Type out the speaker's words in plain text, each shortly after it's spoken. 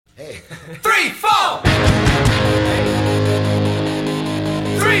Hey. 3, 4!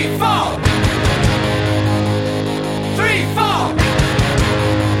 3, 4! 3, 4!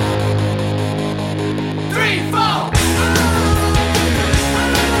 3, 4!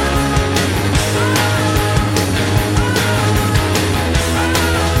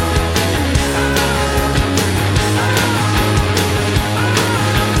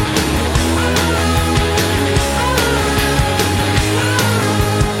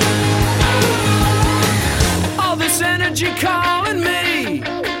 All this energy calling me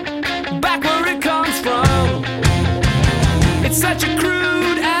back where it comes from. It's such a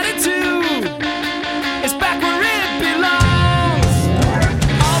crude attitude. It's back where it belongs.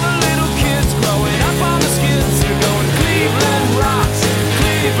 All the little kids growing up on the skids are going Cleveland rocks,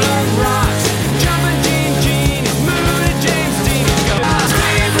 Cleveland rocks. Jumping Gene, it's Moody James Dean.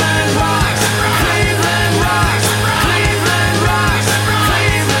 Cleveland rocks, Cleveland rocks, Cleveland rocks,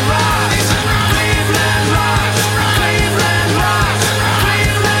 Cleveland rocks, Cleveland rocks, Cleveland rocks,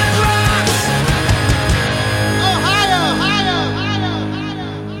 Cleveland rocks.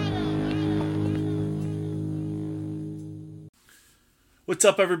 What's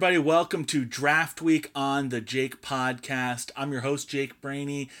up, everybody? Welcome to Draft Week on the Jake Podcast. I'm your host, Jake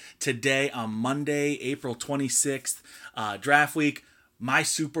Brainy. Today, on Monday, April 26th, Draft Week, my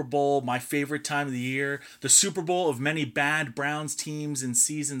Super Bowl, my favorite time of the year, the Super Bowl of many bad Browns teams in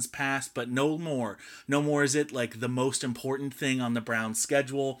seasons past, but no more. No more is it like the most important thing on the Browns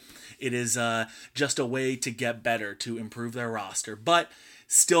schedule. It is just a way to get better, to improve their roster. But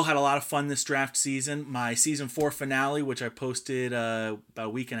still had a lot of fun this draft season. My season 4 finale, which I posted about a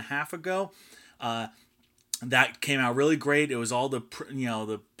week and a half ago, that came out really great. It was all the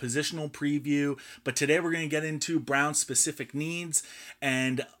positional preview. But today we're going to get into Browns specific needs.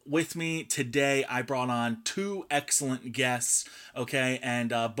 And with me today, I brought on 2 excellent guests. Okay,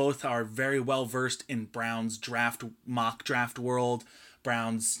 and both are very well versed in Browns mock draft world.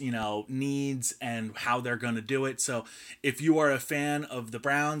 Browns, needs and how they're going to do it. So if you are a fan of the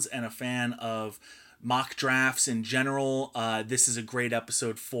Browns and a fan of mock drafts in general, this is a great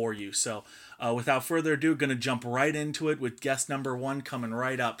episode for you. So without further ado, going to jump right into it with guest number 1 coming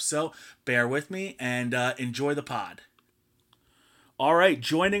right up. So bear with me and enjoy the pod. All right,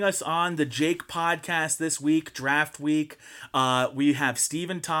 joining us on the Jake Podcast this week, Draft Week, we have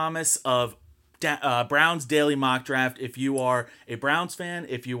Stephen Thomas of Browns Daily Mock Draft. If you are a Browns fan,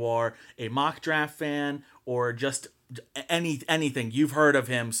 if you are a mock draft fan, or just anything, you've heard of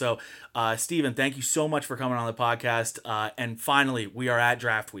him. So, Stephen, thank you so much for coming on the podcast. And finally, we are at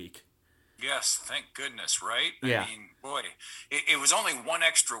Draft Week. Yes, thank goodness, right? Yeah. I mean, boy, it was only 1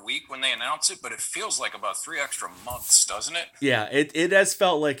 extra week when they announced it, but it feels like about 3 extra months, doesn't it? Yeah, it has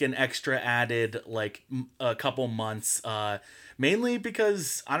felt like an extra added, like, a couple months, mainly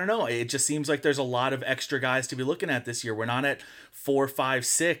because, I don't know, it just seems like there's a lot of extra guys to be looking at this year. We're not at 4, 5,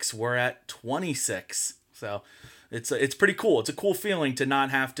 6. We're at 26. So it's pretty cool. It's a cool feeling to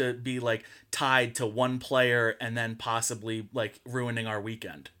not have to be, like, tied to one player and then possibly, like, ruining our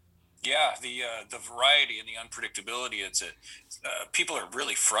weekend. Yeah, the variety and the unpredictability, people are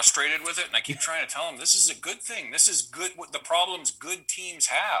really frustrated with it, and I keep trying to tell them this is a good thing. This is good. The problems good teams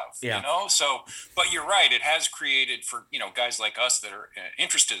have, So, but you're right. It has created for guys like us that are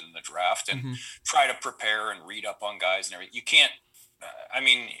interested in the draft and try to prepare and read up on guys and everything. You can't.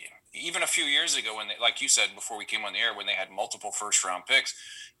 Even a few years ago, when like you said before we came on the air, when they had multiple first-round picks,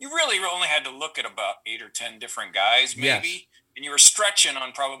 you really only had to look at about 8 or 10 different guys, maybe. Yes. And you were stretching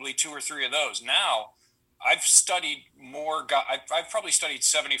on probably 2 or 3 of those. Now, I've studied more guys. I've probably studied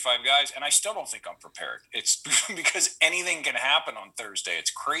 75 guys, and I still don't think I'm prepared. It's because anything can happen on Thursday.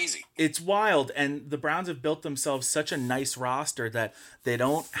 It's crazy. It's wild, and the Browns have built themselves such a nice roster that they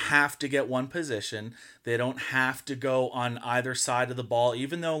don't have to get one position. They don't have to go on either side of the ball,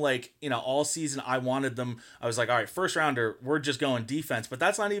 even though, all season I wanted them. I was like, all right, first rounder, we're just going defense, but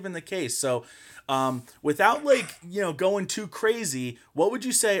that's not even the case. So without, going too crazy, what would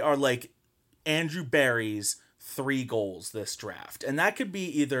you say are, Andrew Berry's 3 goals this draft? And that could be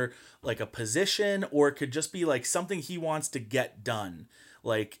either like a position, or it could just be like something he wants to get done.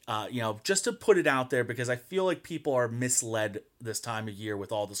 Just to put it out there, because I feel like people are misled this time of year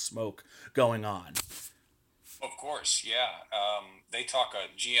with all the smoke going on. Of course, yeah. They talk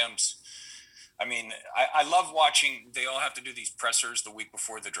GMs. I mean, I love watching. They all have to do these pressers the week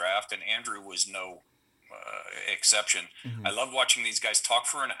before the draft, and Andrew was no exception. Mm-hmm. I love watching these guys talk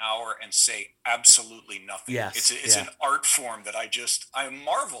for an hour and say absolutely nothing. Yes, it's an art form that I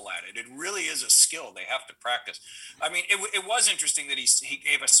marvel at it. It really is a skill they have to practice. I mean, it was interesting that he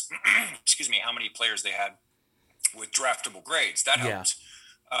gave us, how many players they had with draftable grades. That helps.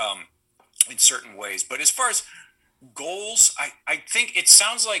 in certain ways. But as far as goals, I think it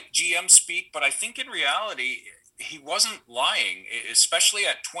sounds like GM speak, but I think in reality, he wasn't lying, especially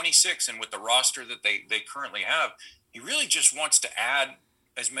at 26 and with the roster that they currently have. He really just wants to add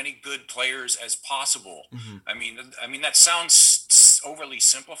as many good players as possible. Mm-hmm. I mean that sounds overly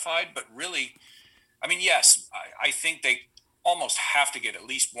simplified, but really, I mean, yes, I think they almost have to get at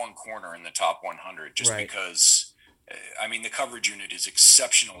least one corner in the top 100 just Right. because, I mean, the coverage unit is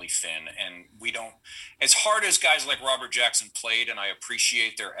exceptionally thin, and we don't, as hard as guys like Robert Jackson played, and I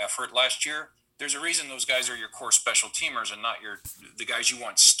appreciate their effort last year, there's a reason those guys are your core special teamers and not the guys you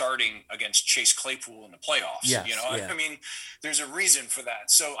want starting against Chase Claypool in the playoffs. Yes, You know, yeah. I mean, there's a reason for that.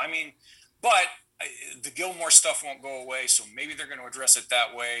 So, I mean, but the Gilmore stuff won't go away, so maybe they're going to address it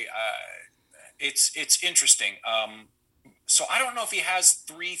that way. It's interesting. So I don't know if he has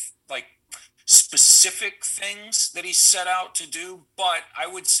three like specific things that he set out to do, but I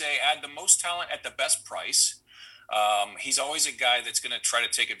would say add the most talent at the best price. He's always a guy that's going to try to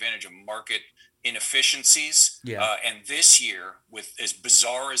take advantage of market inefficiencies. Yeah. And this year, with as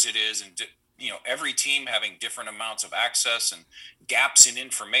bizarre as it is, and every team having different amounts of access and gaps in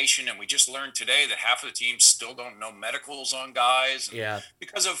information, and we just learned today that half of the teams still don't know medicals on guys,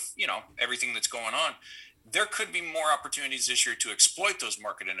 because of everything that's going on. There could be more opportunities this year to exploit those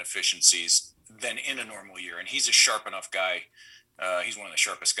market inefficiencies than in a normal year. And he's a sharp enough guy. He's one of the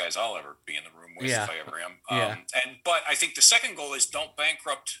sharpest guys I'll ever be in the room with, if I ever am. But I think the second goal is don't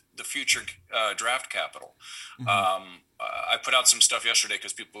bankrupt the future draft capital. Mm-hmm. I put out some stuff yesterday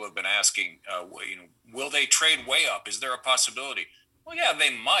because people have been asking, will they trade way up? Is there a possibility? Well, yeah,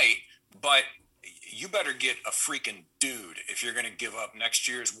 they might, but you better get a freaking dude if you're going to give up next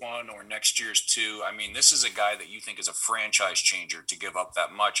year's one or next year's two. I mean, this is a guy that you think is a franchise changer to give up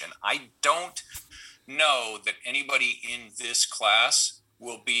that much. And I don't know that anybody in this class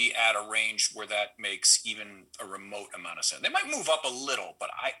will be at a range where that makes even a remote amount of sense. They might move up a little, but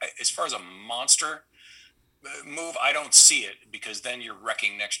as far as a monster move, I don't see it, because then you're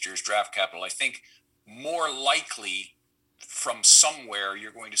wrecking next year's draft capital. I think more likely from somewhere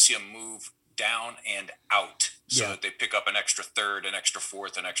you're going to see a move down and out so that they pick up an extra third, an extra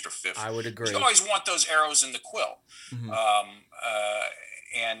fourth, an extra fifth. I would agree. You always want those arrows in the quill. Mm-hmm.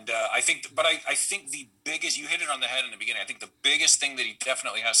 I think the biggest, you hit it on the head in the beginning, I think the biggest thing that he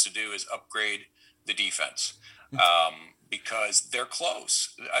definitely has to do is upgrade the defense. Because they're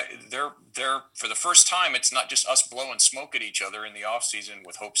close. They're for the first time, it's not just us blowing smoke at each other in the offseason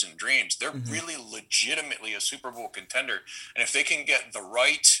with hopes and dreams. They're really legitimately a Super Bowl contender. And if they can get the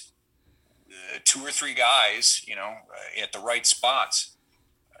right two or three guys, at the right spots,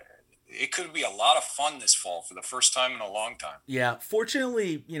 it could be a lot of fun this fall for the first time in a long time. Yeah,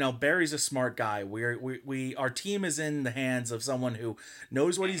 fortunately, Barry's a smart guy. Our team is in the hands of someone who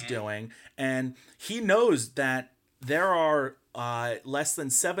knows what he's doing, and he knows that there are less than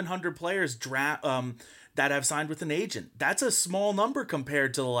 700 players that have signed with an agent. That's a small number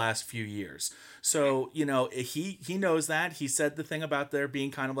compared to the last few years. So, he knows that. He said the thing about there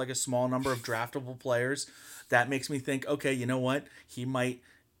being kind of like a small number of draftable players. That makes me think, okay, you know what? He might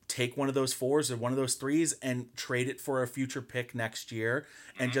take one of those fours or one of those threes and trade it for a future pick next year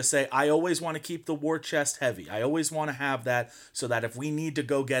and just say, I always want to keep the war chest heavy. I always want to have that so that if we need to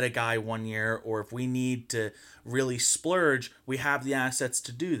go get a guy one year or if we need to really splurge, we have the assets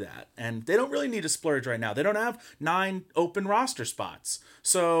to do that. And they don't really need to splurge right now. They don't have 9 open roster spots.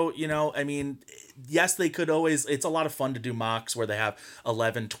 So, yes, they could always, it's a lot of fun to do mocks where they have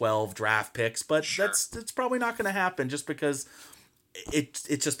 11, 12 draft picks, but that's probably not going to happen just because it's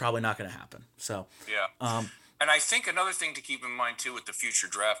just probably not going to happen. So and I think another thing to keep in mind too with the future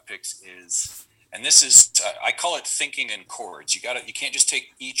draft picks is, and this is I call it thinking in chords. You can't just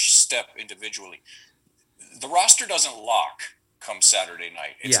take each step individually. The roster doesn't lock come Saturday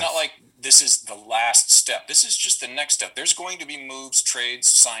night. It's not like this is the last step. This is just the next step. There's going to be moves, trades,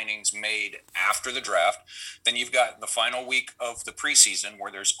 signings made after the draft. Then you've got the final week of the preseason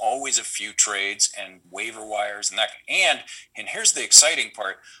where there's always a few trades and waiver wires and that. And here's the exciting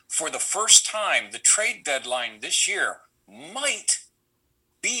part. For the first time, the trade deadline this year might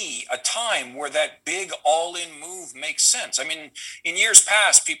be a time where that big all-in move makes sense. I mean, in years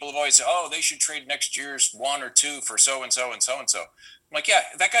past, people have always said, they should trade next year's 1 or 2 for so-and-so and so-and-so. I'm like, yeah,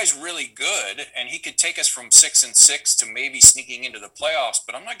 that guy's really good, and he could take us from 6-6 to maybe sneaking into the playoffs,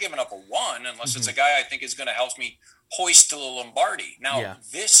 but I'm not giving up a 1 unless it's a guy I think is going to help me hoist to the Lombardi. Now,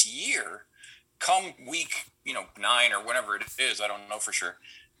 this year, come week 9 or whatever it is, I don't know for sure,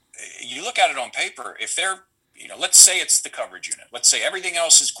 you look at it on paper, if they're let's say it's the coverage unit. Let's say everything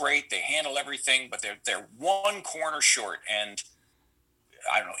else is great. They handle everything, but they're one corner short. And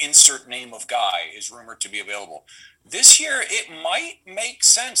I don't know, insert name of guy is rumored to be available. This year, it might make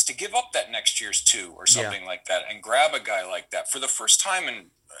sense to give up that next year's 2 or something like that and grab a guy like that for the first time in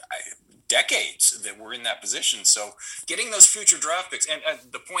decades that we're in that position. So getting those future draft picks, and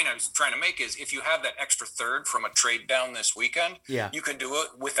the point I was trying to make is if you have that extra third from a trade down this weekend, you can do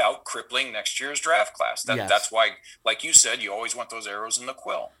it without crippling next year's draft class. That's why, like you said, you always want those arrows in the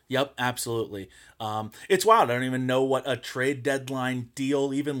quill. Yep, absolutely. It's wild. I don't even know what a trade deadline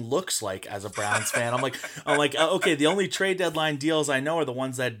deal even looks like as a Browns fan. I'm like, okay, the only trade deadline deals I know are the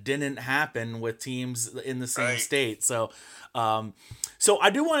ones that didn't happen with teams in the same state. So I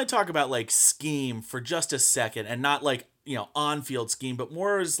do want to talk about like scheme for just a second, and not like, on-field scheme, but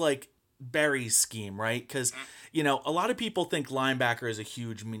more as like Barry's scheme, right? Because, a lot of people think linebacker is a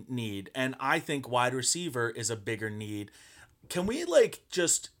huge need, and I think wide receiver is a bigger need. Can we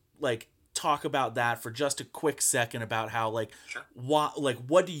just talk about that for just a quick second about how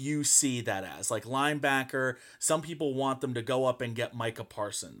what do you see that as? Like linebacker, some people want them to go up and get Micah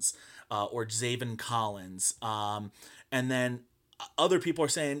Parsons or Zaven Collins. And then other people are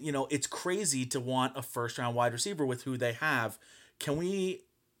saying, it's crazy to want a first round wide receiver with who they have. Can we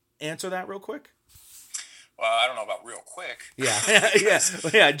answer that real quick? Well, I don't know about real quick.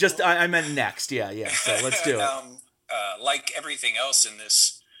 Yeah. Just I meant next. Yeah. So let's do it. Like everything else in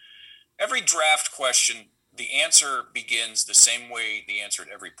this, every draft question, the answer begins the same way the answer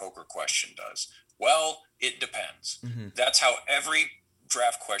to every poker question does. Well, it depends. Mm-hmm. That's how every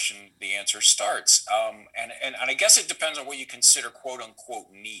draft question, the answer starts. And I guess it depends on what you consider quote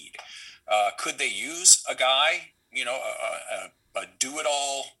unquote need. Could they use a guy, a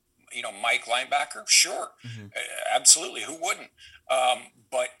do-it-all, Mike linebacker? Sure. Mm-hmm. Absolutely. Who wouldn't?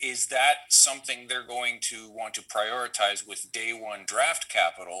 But is that something they're going to want to prioritize with day one draft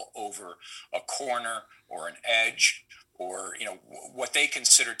capital over a corner or an edge or, what they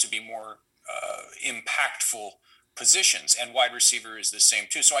consider to be more impactful positions? And wide receiver is the same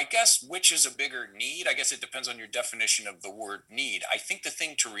too. So I guess which is a bigger need? I guess it depends on your definition of the word need. I think the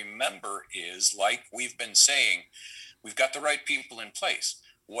thing to remember is, like we've been saying, we've got the right people in place.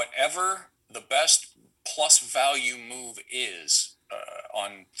 Whatever the best plus value move is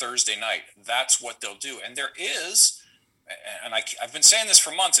on Thursday night, that's what they'll do. And there is, and I've been saying this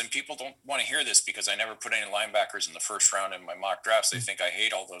for months, and people don't want to hear this because I never put any linebackers in the first round in my mock drafts. They think I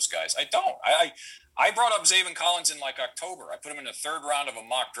hate all those guys. I don't. I brought up Zaven Collins in October. I put him in the third round of a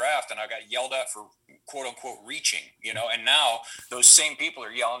mock draft, and I got yelled at for quote unquote reaching, and now those same people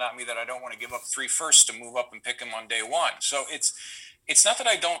are yelling at me that I don't want to give up 3 firsts to move up and pick him on day one. So it's not that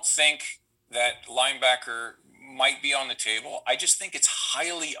I don't think that linebacker might be on the table. I just think it's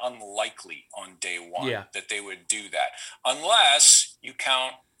highly unlikely on day one that they would do that, unless you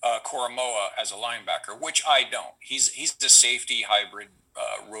count Koromoa as a linebacker, which I don't. He's the safety hybrid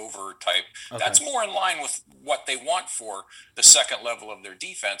rover type. Okay. That's more in line with what they want for the second level of their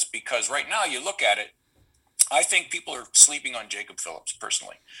defense, because right now you look at it, I think people are sleeping on Jacob Phillips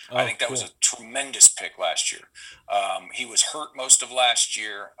personally. I think that was a tremendous pick last year. He was hurt most of last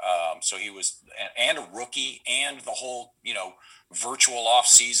year. So he was, and a rookie, and the whole, virtual off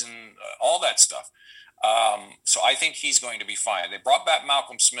season, all that stuff. So I think he's going to be fine. They brought back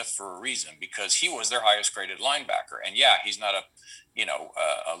Malcolm Smith for a reason, because he was their highest graded linebacker. And he's not a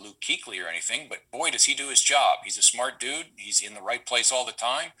Luke Kuechly or anything, but boy, does he do his job. He's a smart dude. He's in the right place all the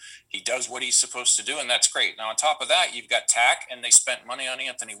time. He does what he's supposed to do, and that's great. Now, on top of that, you've got Tack, and they spent money on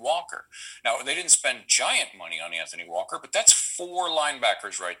Anthony Walker. Now, they didn't spend giant money on Anthony Walker, but that's 4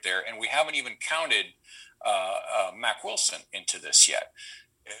 linebackers right there, and we haven't even counted Mack Wilson into this yet.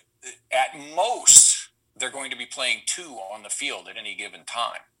 At most, they're going to be playing 2 on the field at any given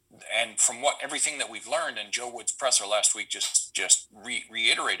time. And from everything that we've learned, and Joe Wood's presser last week just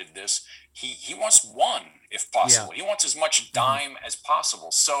reiterated this, he wants 1 if possible. Yeah. He wants as much dime as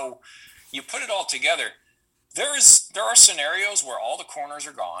possible. So you put it all together. There are scenarios where all the corners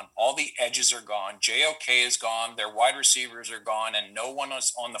are gone, all the edges are gone, JOK is gone, their wide receivers are gone, and no one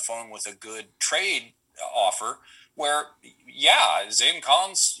is on the phone with a good trade offer, where, Zaven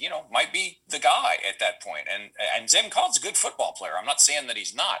Collins, might be the guy at that point. And Zaven Collins is a good football player. I'm not saying that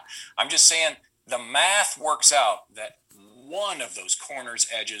he's not. I'm just saying the math works out that one of those corners,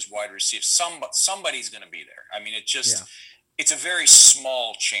 edges, wide receivers, somebody's going to be there. I mean, it's a very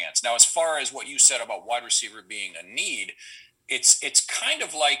small chance. Now, as far as what you said about wide receiver being a need, it's kind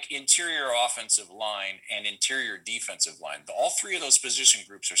of like interior offensive line and interior defensive line. All 3 of those position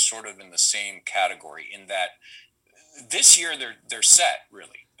groups are sort of in the same category, in that this year they're set,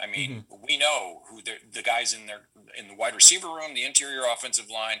 really. I mean, we know who the guys in the wide receiver room, the interior offensive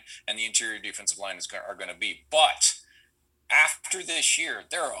line, and the interior defensive line are going to be. But after this year,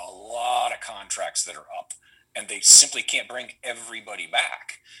 there are a lot of contracts that are up, and they simply can't bring everybody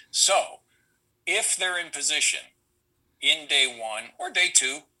back. So if they're in position in day one or day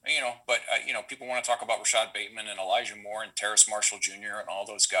two, but people want to talk about Rashad Bateman and Elijah Moore and Terrace Marshall Jr. and all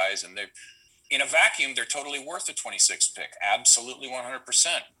those guys, and they're in a vacuum, they're totally worth the 26th pick. Absolutely 100%.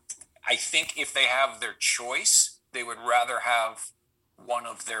 I think if they have their choice, they would rather have one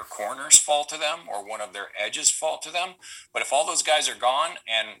of their corners fall to them or one of their edges fall to them. But if all those guys are gone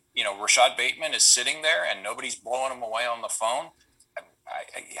and, Rashad Bateman is sitting there and nobody's blowing him away on the phone,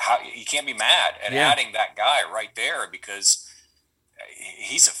 you can't be mad at adding that guy right there, because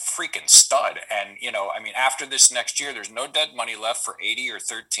he's a freaking stud. And, after this next year, there's no dead money left for 80 or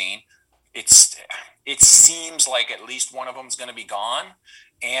 13. It seems like at least one of them is going to be gone.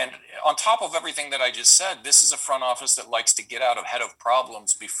 And on top of everything that I just said, this is a front office that likes to get out ahead of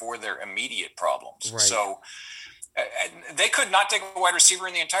problems before they're immediate problems. Right. So they could not take a wide receiver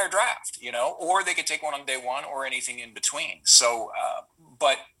in the entire draft, or they could take one on day one or anything in between. So,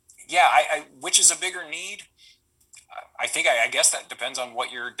 but yeah, which is a bigger need? I guess that depends on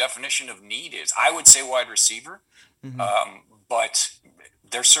what your definition of need is. I would say wide receiver, but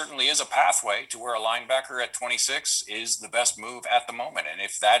there certainly is a pathway to where a linebacker at 26 is the best move at the moment. And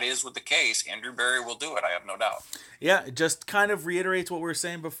if that is the case, Andrew Berry will do it. I have no doubt. Yeah, it just kind of reiterates what we were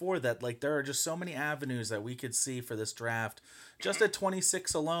saying before, that there are just so many avenues that we could see for this draft just at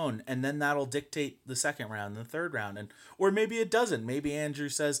 26 alone, and then that'll dictate the second round and the third round. Or maybe it doesn't. Maybe Andrew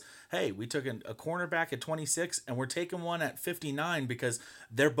says, hey, we took a cornerback at 26 and we're taking one at 59 because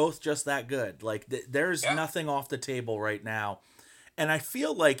they're both just that good. There's nothing off the table right now. And I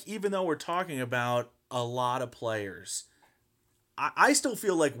feel like even though we're talking about a lot of players, I still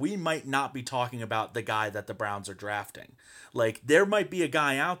feel like we might not be talking about the guy that the Browns are drafting. There might be a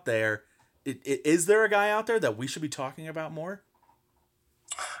guy out there. Is there a guy out there that we should be talking about more?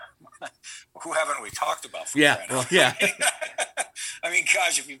 Who haven't we talked about? Yeah, yeah. I mean,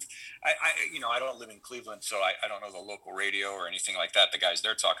 gosh, I don't live in Cleveland, so I don't know the local radio or anything like that, the guys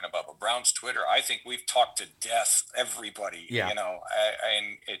they're talking about. But Browns Twitter, I think we've talked to death everybody. Yeah.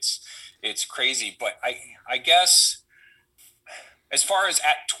 And it's crazy. But I guess as far as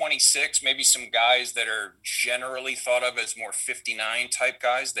at 26, maybe some guys that are generally thought of as more 59 type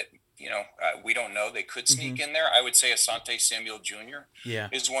guys that we don't know, they could sneak in there. I would say Asante Samuel Jr.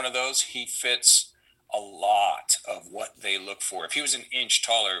 Is one of those. He fits a lot of what they look for. If he was an inch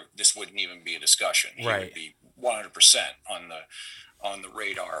taller, this wouldn't even be a discussion. He would be 100% on the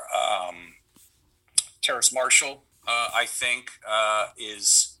radar. Terrace Marshall, I think,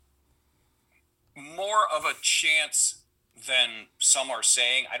 is more of a chance than some are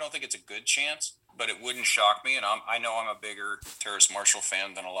saying. I don't think it's a good chance, but it wouldn't shock me. And I know I'm a bigger Terrace Marshall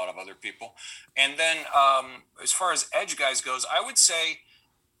fan than a lot of other people. And then as far as edge guys goes, I would say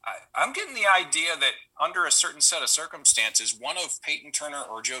I'm getting the idea that under a certain set of circumstances, one of Peyton Turner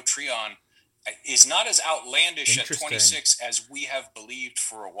or Joe Tryon is not as outlandish at 26 as we have believed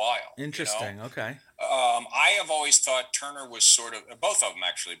for a while. Interesting. Okay. I have always thought Turner was sort of, both of them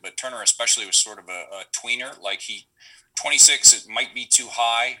actually, but Turner especially was sort of a tweener. 26, it might be too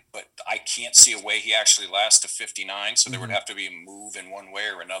high, but I can't see a way he actually lasts to 59. So there would have to be a move in one way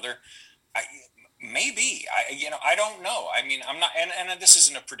or another. Maybe I don't know. I mean, I'm not, and this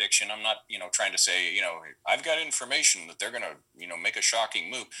isn't a prediction. I'm not, trying to say, I've got information that they're going to, make a shocking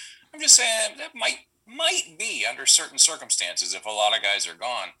move. I'm just saying that might be under certain circumstances. If a lot of guys are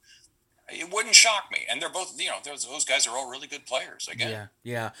gone, it wouldn't shock me. And they're both, those guys are all really good players again.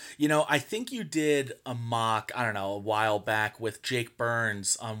 Yeah. I think you did a mock, I don't know, a while back with Jake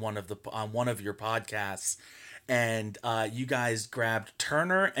Burns on one of your podcasts. And you guys grabbed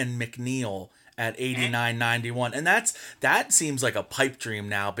Turner and McNeil at 89-91. And that seems like a pipe dream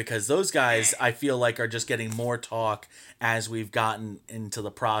now, because those guys I feel like are just getting more talk as we've gotten into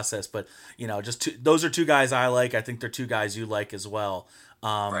the process. But, those are two guys I like. I think they're two guys you like as well.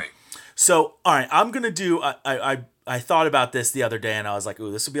 Right. So, all right, I'm going to do, I thought about this the other day and I was like,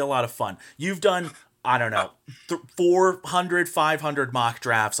 ooh, this would be a lot of fun. You've done, I don't know, 400, 500 mock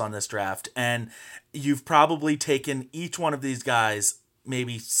drafts on this draft. And you've probably taken each one of these guys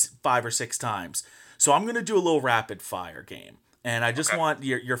maybe 5 or 6 times. So I'm going to do a little rapid fire game. And I just want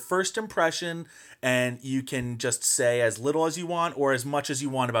your first impression, and you can just say as little as you want or as much as you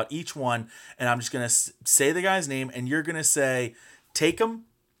want about each one. And I'm just going to say the guy's name, and you're going to say, take him,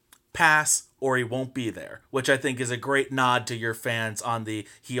 pass, or he won't be there, which I think is a great nod to your fans on the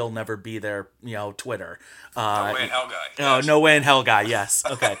he'll never be there, Twitter. No way in hell guy. Oh, no way in hell guy. Yes.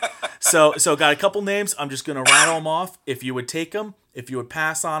 Okay. So got a couple names. I'm just going to rattle them off. If you would take him, if you would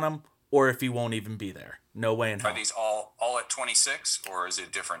pass on him, or if he won't even be there. No way in hell. Are these all at 26, or is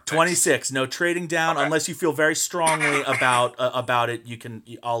it different? 26. No trading down unless you feel very strongly about it. You can.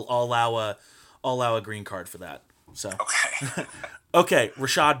 I'll allow a green card for that. So Okay. okay,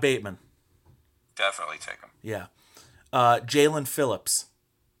 Rashad Bateman. Definitely take him. Yeah. Jalen Phillips.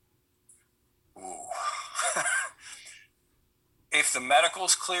 Ooh. If the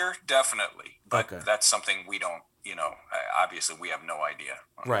medical's clear, definitely. But that's something we don't, obviously we have no idea.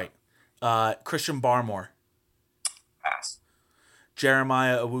 Right. Christian Barmore. Pass.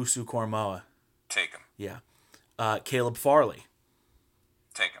 Jeremiah Owusu-Koramoah. Take him. Yeah. Caleb Farley.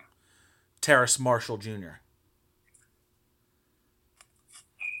 Take him. Terrace Marshall Jr.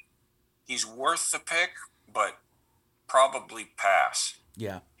 He's worth the pick, but probably pass.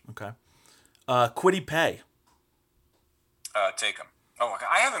 Yeah. Okay. Kwity Paye. Take him. Oh,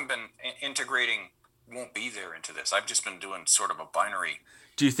 I haven't been integrating won't be there into this. I've just been doing sort of a binary.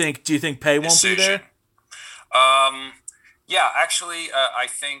 Do you think Paye won't be there? Yeah, actually, I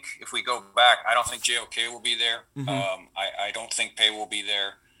think if we go back, I don't think JOK will be there. Mm-hmm. I don't think Paye will be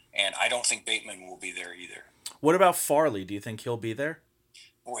there, and I don't think Bateman will be there either. What about Farley? Do you think he'll be there?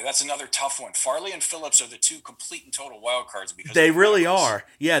 Boy, that's another tough one. Farley and Phillips are the two complete and total wild cards because they really are.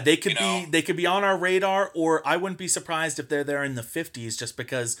 Yeah, they could be on our radar, or I wouldn't be surprised if they're there in the 50s, just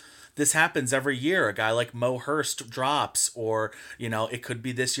because this happens every year. A guy like Mo Hurst drops, or it could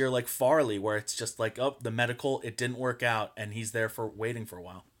be this year like Farley, where it's just like, oh, the medical, it didn't work out, and he's there for waiting for a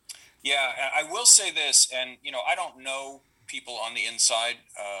while. Yeah, I will say this, and I don't know people on the inside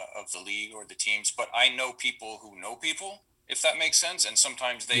of the league or the teams, but I know people who know people, if that makes sense. And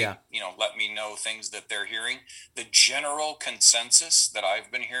sometimes they, let me know things that they're hearing. The general consensus that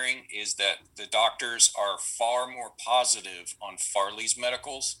I've been hearing is that the doctors are far more positive on Farley's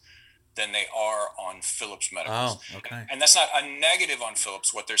medicals than they are on Phillips' medicals. Oh, okay. And that's not a negative on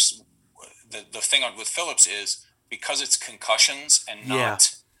Phillips. What there's the thing with Phillips is because it's concussions and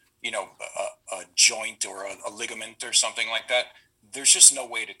not, a joint or a ligament or something like that. There's just no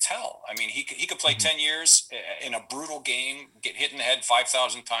way to tell. I mean, he could play 10 years in a brutal game, get hit in the head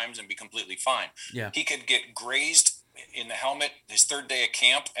 5,000 times and be completely fine. Yeah. He could get grazed in the helmet his third day of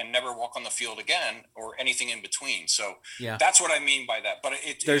camp and never walk on the field again or anything in between. So that's what I mean by that. But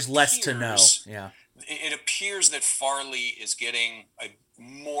there's less to know. Yeah. It appears that Farley is getting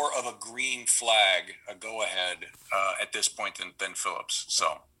more of a green flag, a go-ahead at this point than Phillips.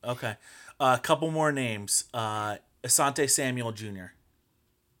 So okay. A couple more names. Asante Samuel Jr.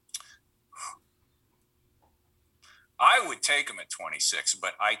 I would take him at 26,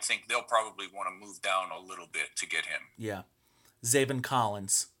 but I think they'll probably want to move down a little bit to get him. Yeah. Zaven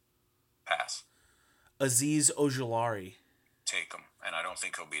Collins. Pass. Azeez Ojulari. Take him, and I don't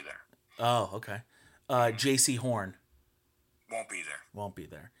think he'll be there. Oh, okay. J.C. Horn. Won't be there. Won't be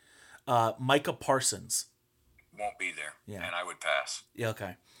there. Micah Parsons. Won't be there. Yeah. And I would pass. Yeah,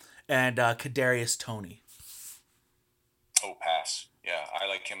 okay. And Kadarius Toney. Oh, pass. Yeah, I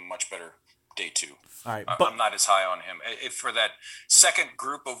like him much better day two. All right, I'm not as high on him. If for that second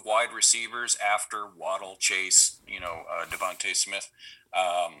group of wide receivers after Waddle, Chase, Devontae Smith,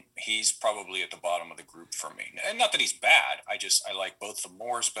 he's probably at the bottom of the group for me. And not that he's bad. I like both the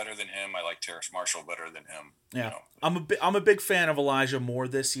Moores better than him. I like Terrace Marshall better than him. Yeah, I'm a big fan of Elijah Moore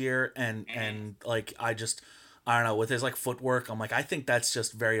this year, and like I don't know, with his like footwork, I'm like, I think that's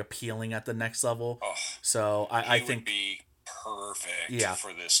just very appealing at the next level. Oh, so I think would be perfect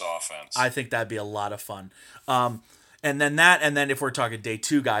for this offense. I think that'd be a lot of fun. And then if we're talking day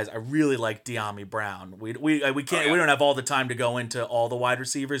two guys, I really like De'Ami Brown. We can't we don't have all the time to go into all the wide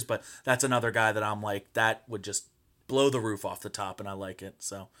receivers, but that's another guy that I'm like, that would just blow the roof off the top, and I like it.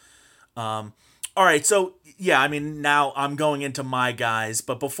 So all right, so yeah, I mean, now I'm going into my guys,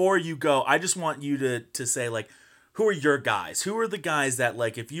 but before you go, I just want you to say, like, who are your guys? Who are the guys that,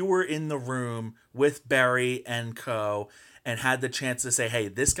 like, if you were in the room with Barry and co and had the chance to say, hey,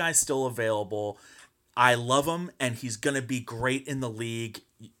 this guy's still available, I love him, and he's going to be great in the league,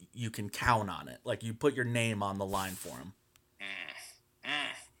 you can count on it. Like, you put your name on the line for him.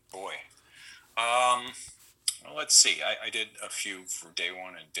 Boy. Well, let's see. I did a few for day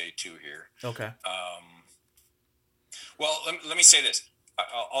one and day two here. Okay. Well, let me say this.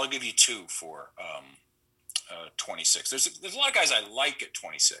 I'll give you two for 26. There's a lot of guys I like at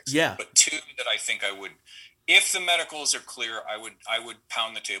 26. Yeah. But two that I think I would, if the medicals are clear, I would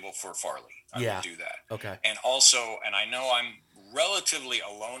pound the table for Farley. I would do that. Okay. And also, and I know I'm relatively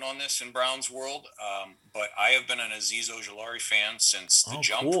alone on this in Brown's world, but I have been an Azeez Ojulari fan since the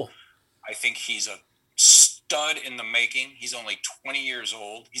jump. Cool. I think he's a stud in the making. He's only 20 years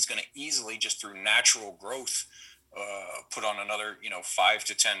old. He's going to easily, just through natural growth, put on another 5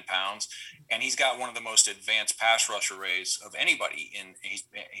 to 10 pounds, and he's got one of the most advanced pass rush arrays of anybody.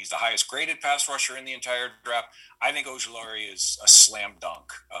 He's the highest graded pass rusher in the entire draft. I think Ojulari is a slam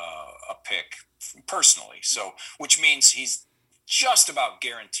dunk, a pick personally. So, which means he's just about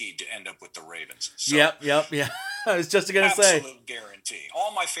guaranteed to end up with the Ravens. So, yep. I was just going to say. Absolute guarantee.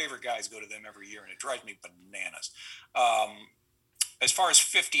 All my favorite guys go to them every year, and it drives me bananas. As far as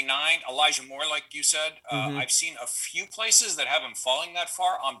 59, Elijah Moore, like you said, I've seen a few places that have him falling that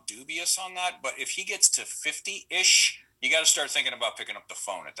far. I'm dubious on that. But if he gets to 50-ish, you got to start thinking about picking up the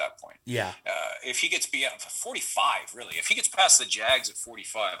phone at that point. Yeah. If he gets beyond 45, really, if he gets past the Jags at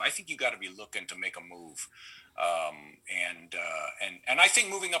 45, I think you got to be looking to make a move. And I think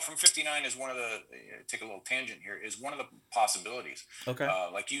moving up from 59 is one of the, take a little tangent here, is one of the possibilities. Okay.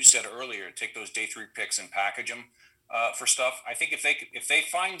 Like you said earlier, take those day 3 picks and package them for stuff. I think if they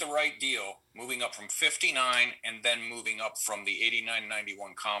find the right deal, moving up from 59 and then moving up from the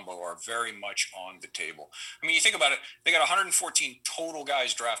 89-91 combo are very much on the table. I mean, you think about it, they got 114 total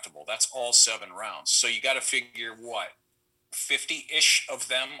guys draftable. That's all 7 rounds. So you got to figure what? 50-ish of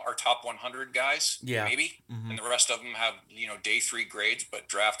them are top 100 guys, maybe, and the rest of them have day 3 grades but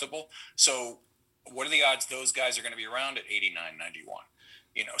draftable. So what are the odds those guys are going to be around at 89-91?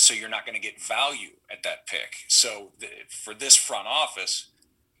 So you're not going to get value at that pick. So for this front office,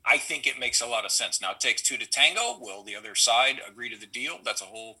 I think it makes a lot of sense. Now, it takes 2 to tango. Will the other side agree to the deal? That's a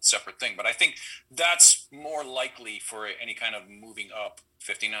whole separate thing. But I think that's more likely for any kind of moving up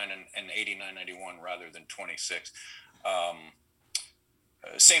 59 and 89-91 rather than 26.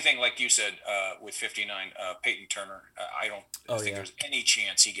 Same thing, like you said, with 59, Peyton Turner. I don't think there's any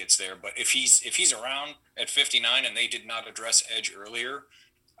chance he gets there. But if he's around at 59 and they did not address edge earlier,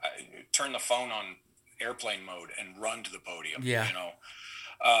 turn the phone on airplane mode and run to the podium. Yeah.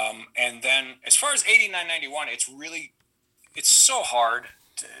 And then as far as 89-91, it's so hard,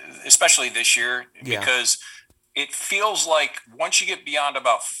 especially this year, because it feels like once you get beyond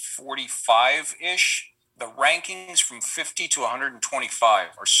about 45-ish, the rankings from 50 to 125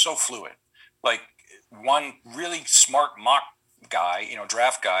 are so fluid. Like one really smart mock guy,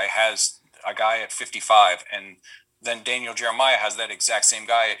 draft guy, has a guy at 55, and then Daniel Jeremiah has that exact same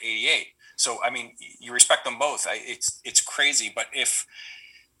guy at 88. So, I mean, you respect them both. It's crazy. But if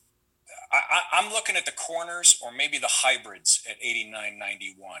I'm looking at the corners or maybe the hybrids at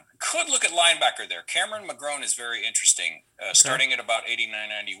 89-91, could look at linebacker there. Cameron McGrone is very interesting. Starting at about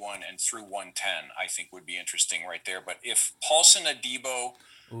 89-91 and through 110, I think would be interesting right there. But if Paulson Adebo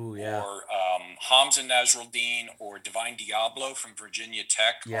or Hamza Nasruddin or Divine Diablo from Virginia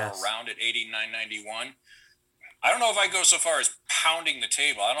Tech are around at 89-91, I don't know if I go so far as pounding the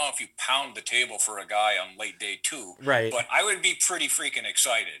table. I don't know if you pound the table for a guy on late day 2. Right. But I would be pretty freaking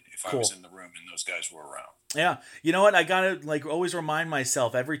excited if I was in the room and those guys were around. Yeah. You know what? I got to always remind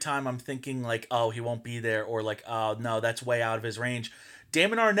myself every time I'm thinking oh, he won't be there, or oh, no, that's way out of his range.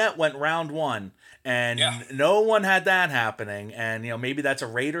 Damon Arnett went round 1, and no one had that happening. And, maybe that's a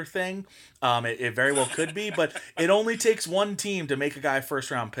Raider thing. It very well could be, but it only takes one team to make a guy first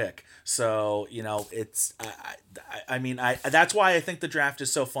round pick. So, it's, that's why I think the draft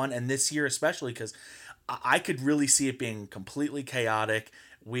is so fun. And this year, especially, because I could really see it being completely chaotic.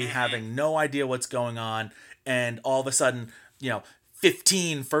 We having no idea what's going on. And all of a sudden,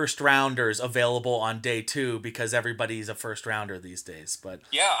 15 first rounders available on day 2 because everybody's a first rounder these days. But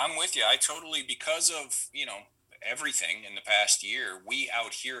yeah, I'm with you. I totally, because of, everything in the past year, we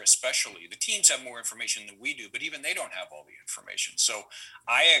out here especially, the teams have more information than we do, but even they don't have all the information. So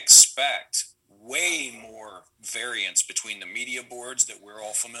I expect way more variance between the media boards that we're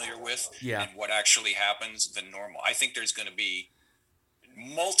all familiar with and what actually happens than normal. I think there's going to be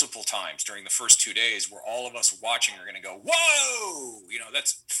multiple times during the first 2 days where all of us watching are going to go, whoa,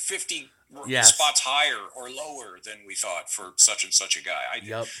 that's 50 spots higher or lower than we thought for such and such a guy.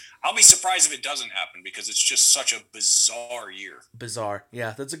 I'll be surprised if it doesn't happen because it's just such a bizarre year. Bizarre.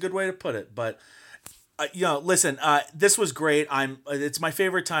 Yeah, that's a good way to put it. But, listen, this was great. It's my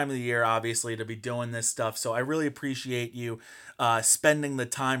favorite time of the year, obviously, to be doing this stuff. So I really appreciate you spending the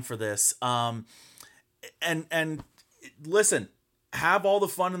time for this. And listen, have all the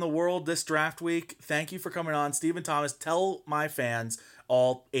fun in the world this draft week. Thank you for coming on. Stephen Thomas, tell my fans,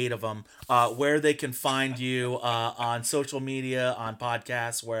 all 8 of them, where they can find you on social media, on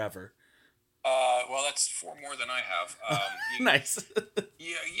podcasts, wherever. Well, that's 4 more than I have. Nice.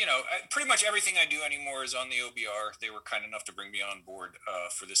 Pretty much everything I do anymore is on the OBR. They were kind enough to bring me on board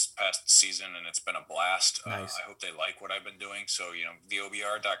for this past season, and it's been a blast. Nice. I hope they like what I've been doing. So,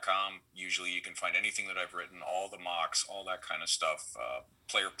 theobr.com, usually you can find anything that I've written, all the mocks, all that kind of stuff.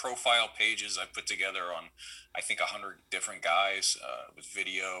 Player profile pages I put together on, I think, 100 different guys with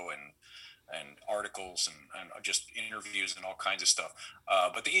video and articles and just interviews and all kinds of stuff.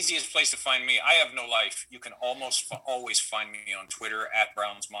 But the easiest place to find me, I have no life. You can almost always find me on Twitter at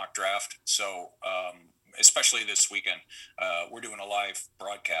Browns Mock Draft. So especially this weekend, we're doing a live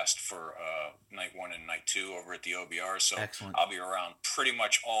broadcast for night 1 and night 2 over at the OBR. So excellent. I'll be around pretty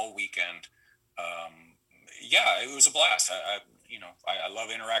much all weekend. It was a blast. I love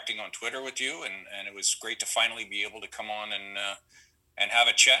interacting on Twitter with you, and it was great to finally be able to come on and have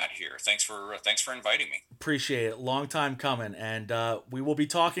a chat here. Thanks for inviting me. Appreciate it. Long time coming, and we will be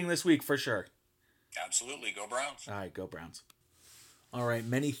talking this week for sure. Absolutely. Go Browns. All right, go Browns. All right,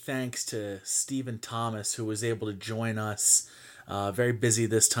 many thanks to Stephen Thomas, who was able to join us. Very busy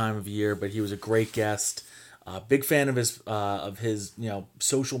this time of year, but he was a great guest. Big fan of his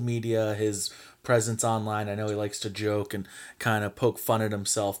social media, his presence online. I know he likes to joke and kind of poke fun at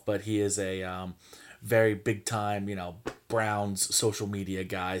himself, but he is a very big time, Browns social media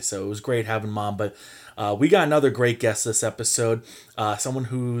guy. So it was great having him on. But we got another great guest this episode. Someone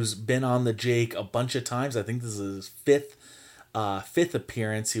who's been on the Jake a bunch of times. I think this is his fifth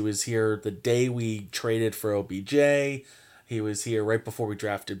appearance. He was here the day we traded for OBJ. He was here right before we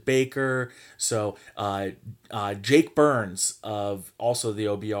drafted Baker. So Jake Burns of also the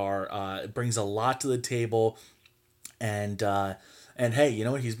OBR brings a lot to the table. And hey, you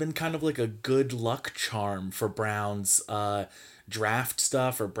know what? He's been kind of like a good luck charm for Browns draft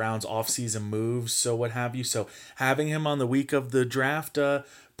stuff or Browns offseason moves, so what have you. So having him on the week of the draft,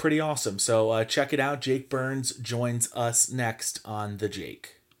 pretty awesome. So check it out. Jake Burns joins us next on The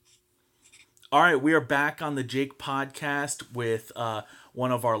Jake. All right, we are back on The Jake podcast with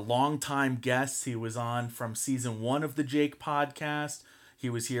one of our longtime guests. He was on from season 1 of The Jake podcast. He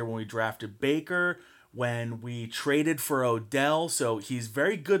was here when we drafted Baker, when we traded for Odell, so he's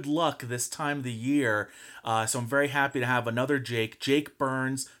very good luck this time of the year. So I'm very happy to have another Jake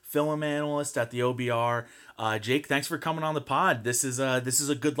Burns, film analyst at the OBR. Jake, thanks for coming on the pod. This is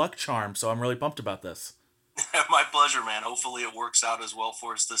a good luck charm, so I'm really pumped about this. My pleasure, man. Hopefully it works out as well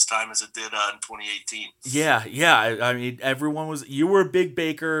for us this time as it did in 2018. Yeah. I mean, you were a big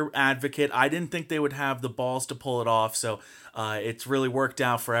Baker advocate. I didn't think they would have the balls to pull it off, so it's really worked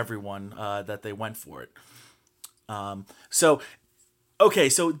out for everyone that they went for it. So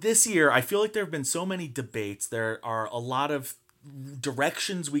this year, I feel like there have been so many debates. There are a lot of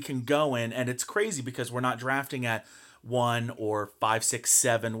directions we can go in, and it's crazy because we're not drafting at 1 or 5, 6,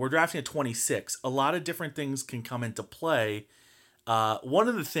 7. We're drafting at 26. A lot of different things can come into play. One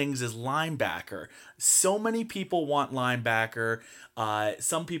of the things is linebacker. So many people want linebacker.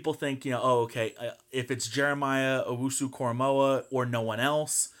 Some people think, if it's Jeremiah Owusu-Koramoah or no one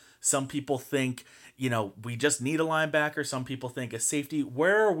else. Some people think, we just need a linebacker. Some people think a safety.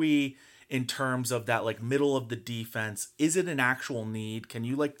 Where are we in terms of that, like, middle of the defense? Is it an actual need? Can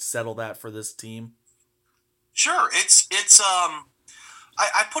you, settle that for this team? Sure.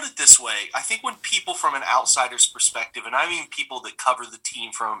 I put it this way. I think when people from an outsider's perspective, and I mean people that cover the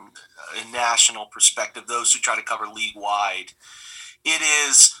team from a national perspective, those who try to cover league-wide, it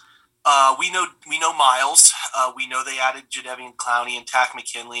is, we know Miles. We know they added Jadeveon Clowney and Tack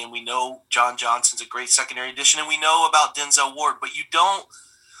McKinley, and we know John Johnson's a great secondary addition, and we know about Denzel Ward, but you don't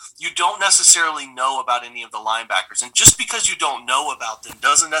necessarily know about any of the linebackers. And just because you don't know about them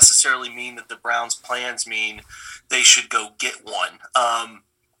doesn't necessarily mean that the Browns' plans mean they should go get one.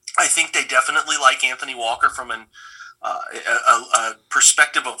 I think they definitely like Anthony Walker from a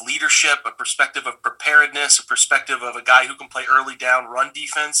perspective of leadership, a perspective of preparedness, a perspective of a guy who can play early down run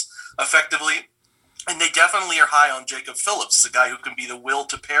defense effectively. And they definitely are high on Jacob Phillips, a guy who can be the will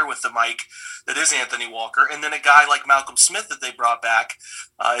to pair with the Mike that is Anthony Walker. And then a guy like Malcolm Smith that they brought back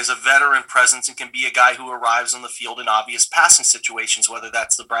is a veteran presence and can be a guy who arrives on the field in obvious passing situations, whether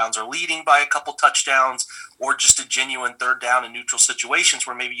that's the Browns are leading by a couple touchdowns or just a genuine third down in neutral situations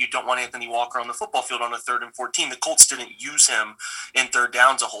where maybe you don't want Anthony Walker on the football field on a 3rd and 14. The Colts didn't use him in third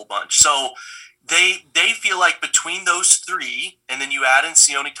downs a whole bunch. So they feel like between those three, and then you add in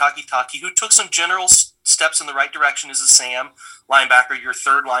Sione Takitaki, who took some general steps in the right direction as a Sam linebacker, your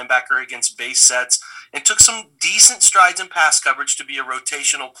third linebacker against base sets, and took some decent strides in pass coverage to be a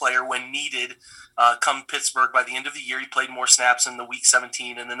rotational player when needed. Come Pittsburgh, by the end of the year, he played more snaps in the Week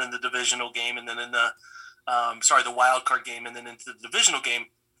 17 and then in the divisional game and then in the wild card game and then into the divisional game.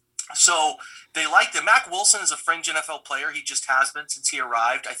 So they liked him. Mack Wilson is a fringe NFL player. He just has been since he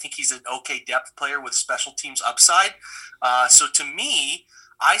arrived. I think he's an okay depth player with special teams upside. So to me,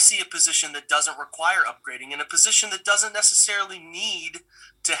 I see a position that doesn't require upgrading and a position that doesn't necessarily need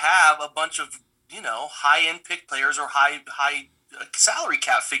to have a bunch of, high-end pick players or high salary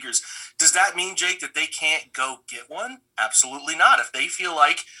cap figures. Does that mean, Jake, that they can't go get one? Absolutely not. If they feel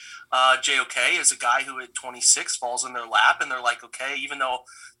like JOK is a guy who at 26 falls in their lap and they're like, okay, even though,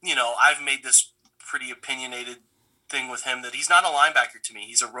 I've made this pretty opinionated thing with him that he's not a linebacker to me.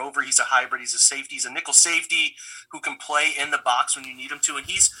 He's a rover. He's a hybrid. He's a safety. He's a nickel safety who can play in the box when you need him to. And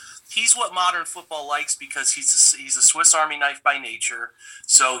he's what modern football likes because he's a Swiss Army knife by nature.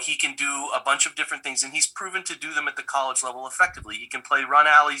 So he can do a bunch of different things, and he's proven to do them at the college level effectively. He can play run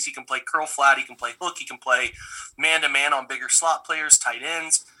alleys. He can play curl flat. He can play hook. He can play man-to-man on bigger slot players, tight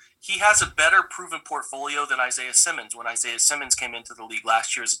ends. He has a better proven portfolio than Isaiah Simmons when Isaiah Simmons came into the league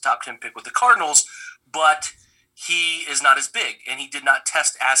last year as a top 10 pick with the Cardinals, but he is not as big and he did not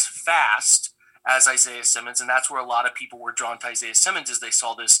test as fast as Isaiah Simmons. And that's where a lot of people were drawn to Isaiah Simmons as they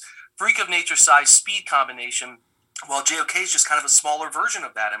saw this freak of nature size speed combination. While JOK is just kind of a smaller version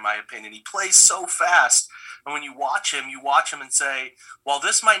of that, in my opinion. He plays so fast. And when you watch him and say, well,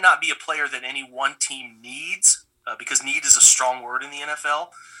 this might not be a player that any one team needs, because need is a strong word in the NFL.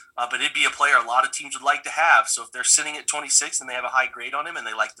 But it'd be a player a lot of teams would like to have. So if they're sitting at 26 and they have a high grade on him and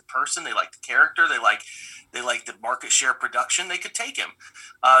they like the person, they like the character, they like the market share production, they could take him.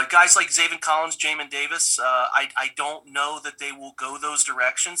 Guys like Zaven Collins, Jamin Davis, I don't know that they will go those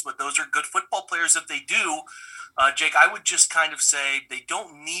directions, but those are good football players if they do. Jake, I would just kind of say they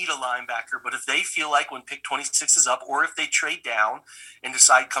don't need a linebacker, but if they feel like when pick 26 is up, or if they trade down and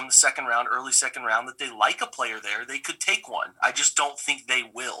decide come the second round, early second round, that they like a player there, they could take one. I just don't think they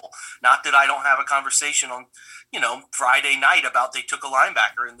will. Not that I don't have a conversation on, Friday night about they took a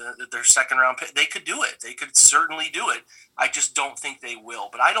linebacker in their second round pick. They could do it. They could certainly do it. I just don't think they will.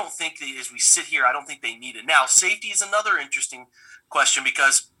 But I don't think as we sit here, I don't think they need it. Now, safety is another interesting question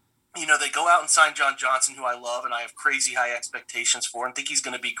because they go out and sign John Johnson, who I love and I have crazy high expectations for and think he's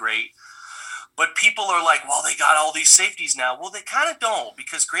going to be great. But people are like, well, they got all these safeties now. Well, they kind of don't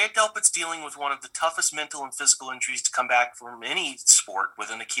because Grant Delpit's dealing with one of the toughest mental and physical injuries to come back from any sport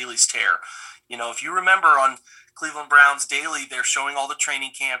with an Achilles tear. If you remember on Cleveland Browns Daily, they're showing all the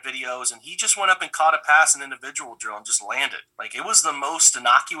training camp videos, and he just went up and caught a pass in individual drill and just landed. Like, it was the most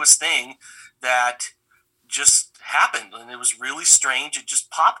innocuous thing that just happened, and it was really strange. It just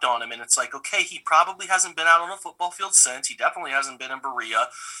popped on him, and it's like, okay, he probably hasn't been out on a football field since. He definitely hasn't been in Berea,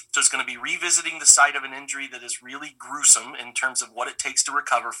 so it's going to be revisiting the site of an injury that is really gruesome in terms of what it takes to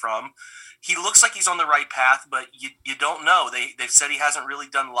recover from. He looks like he's on the right path, but you don't know. They've said he hasn't really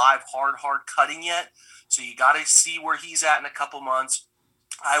done live hard cutting yet, so you got to see where he's at in a couple months.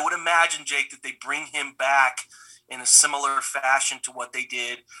 I would imagine, Jake, that they bring him back in a similar fashion to what they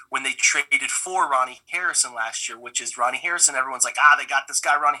did when they traded for Ronnie Harrison last year, which is Ronnie Harrison. Everyone's like, they got this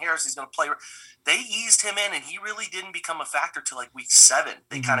guy, Ronnie Harrison. He's going to play. They eased him in, and he really didn't become a factor till like week 7.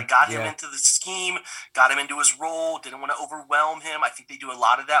 They kind of got him into the scheme, got him into his role, didn't want to overwhelm him. I think they do a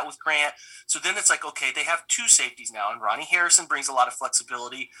lot of that with Grant. So then it's like, okay, they have 2 safeties now, and Ronnie Harrison brings a lot of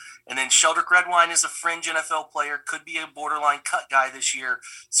flexibility. And then Sheldrick Redwine is a fringe NFL player, could be a borderline cut guy this year.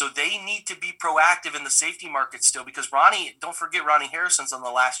 So they need to be proactive in the safety market still because don't forget Ronnie Harrison's on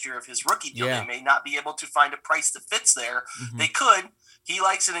the last year of his rookie deal. Yeah. They may not be able to find a price that fits there. Mm-hmm. They could. He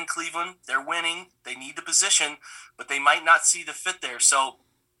likes it in Cleveland. They're winning. They need the position, but they might not see the fit there. So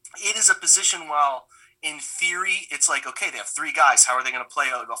it is a position while in theory it's like, okay, they have 3 guys. How are they going to play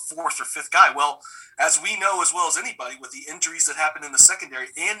a 4th or 5th guy? Well, as we know as well as anybody with the injuries that happened in the secondary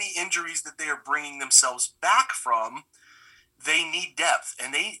and the injuries that they are bringing themselves back from, they need depth,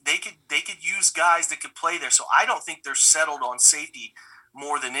 and they could use guys that could play there. So I don't think they're settled on safety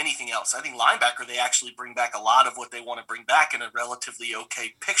more than anything else. I think linebacker, they actually bring back a lot of what they want to bring back in a relatively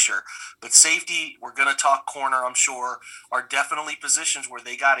okay picture. But safety, we're going to talk corner, I'm sure, are definitely positions where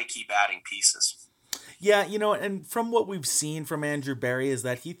they got to keep adding pieces. Yeah, and from what we've seen from Andrew Berry is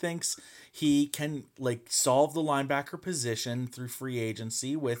that he thinks he can solve the linebacker position through free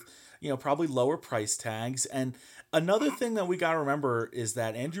agency with, probably lower price tags. And another thing that we got to remember is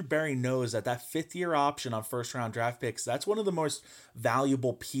that Andrew Berry knows that 5th-year option on first-round draft picks, that's one of the most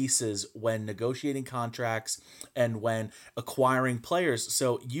valuable pieces when negotiating contracts and when acquiring players.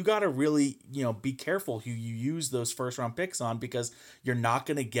 So you got to really, be careful who you use those first-round picks on because you're not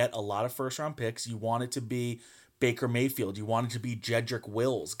going to get a lot of first-round picks. You want it to be Baker Mayfield. You want it to be Jedrick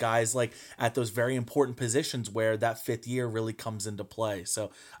Wills, guys like at those very important positions where that 5th year really comes into play.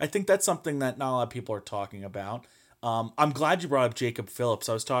 So I think that's something that not a lot of people are talking about. I'm glad you brought up Jacob Phillips.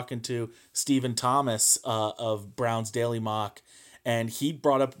 I was talking to Stephen Thomas of Brown's Daily Mock, and he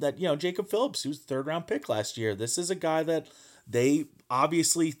brought up that, Jacob Phillips, who's third round pick last year, this is a guy that they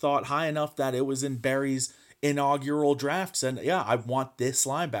obviously thought high enough that it was in Barry's inaugural drafts. And yeah, I want this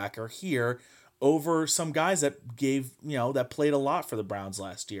linebacker here over some guys that that played a lot for the Browns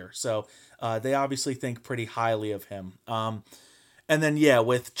last year. So they obviously think pretty highly of him. And then,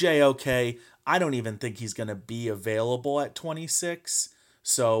 with JOK, I don't even think he's going to be available at 26.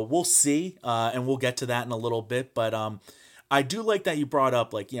 So we'll see, and we'll get to that in a little bit. But I do like that you brought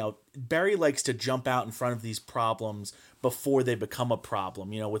up, Barry likes to jump out in front of these problems before they become a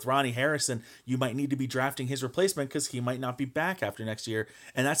problem. With Ronnie Harrison, you might need to be drafting his replacement because he might not be back after next year.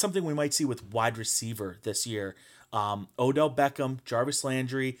 And that's something we might see with wide receiver this year. Odell Beckham, Jarvis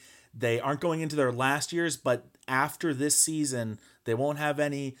Landry, they aren't going into their last years, but after this season, they won't have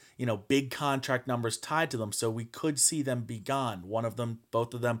any, big contract numbers tied to them. So we could see them be gone. One of them,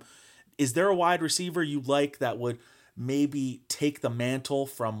 both of them. Is there a wide receiver you like that would maybe take the mantle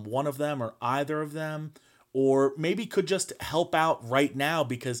from one of them or either of them? Or maybe could just help out right now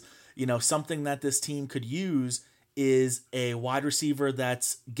because, something that this team could use is a wide receiver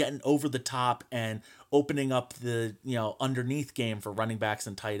that's getting over the top and opening up the, underneath game for running backs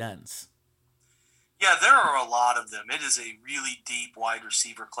and tight ends. Yeah, there are a lot of them. It is a really deep wide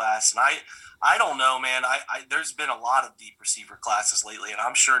receiver class, and I don't know, man. There's been a lot of deep receiver classes lately, and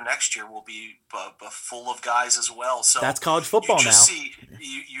I'm sure next year will be full of guys as well. So that's college football you just now.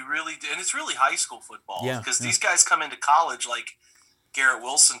 You really, and it's really high school football because Yeah. These guys come into college like Garrett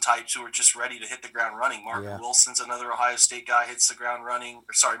Wilson types who are just ready to hit the ground running. Marvin Wilson's another Ohio State guy, hits the ground running.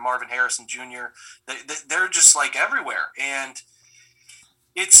 Marvin Harrison Jr. They're just like everywhere, and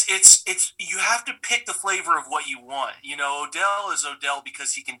it's you have to pick the flavor of what you want. Odell is Odell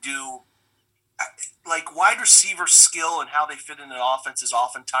because he can do wide receiver skill, and how they fit in an offense is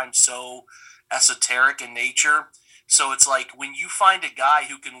oftentimes so esoteric in nature. So it's like when you find a guy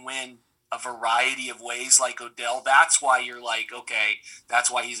who can win a variety of ways like Odell, that's why you're like, okay,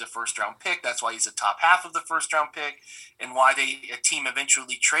 that's why he's a first round pick. That's why he's a top half of the first round pick, and why a team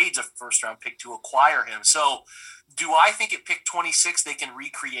eventually trades a first round pick to acquire him. So do I think at pick 26 they can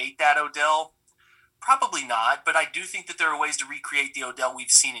recreate that Odell? Probably not, but I do think that there are ways to recreate the Odell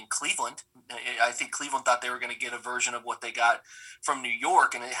we've seen in Cleveland. I think Cleveland thought they were going to get a version of what they got from New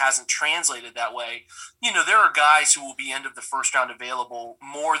York, and it hasn't translated that way. There are guys who will be end of the first round available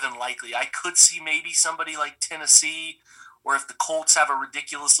more than likely. I could see maybe somebody like Tennessee, or if the Colts have a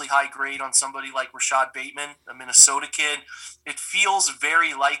ridiculously high grade on somebody like Rashad Bateman, a Minnesota kid, it feels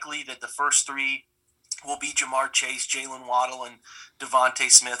very likely that the first three will be Jamar Chase, Jalen Waddle, and Devontae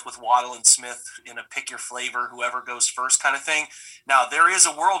Smith, with Waddle and Smith in a pick your flavor, whoever goes first kind of thing. Now, there is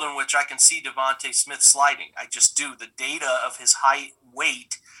a world in which I can see Devontae Smith sliding. I just do. The data of his height,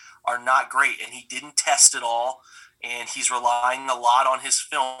 weight are not great, and he didn't test it all, and he's relying a lot on his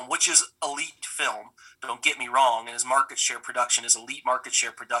film, which is elite film. Don't get me wrong, and his market share production is elite market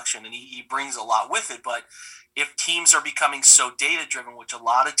share production, and he brings a lot with it, but if teams are becoming so data-driven, which a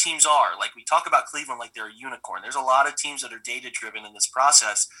lot of teams are, like we talk about Cleveland like they're a unicorn, there's a lot of teams that are data-driven in this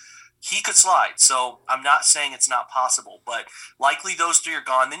process, he could slide. So I'm not saying it's not possible, but likely those three are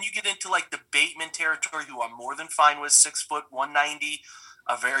gone. Then you get into like the Bateman territory, who I'm more than fine with, 6 foot, 190,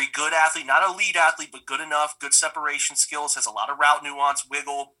 a very good athlete, not a lead athlete, but good enough, good separation skills, has a lot of route nuance,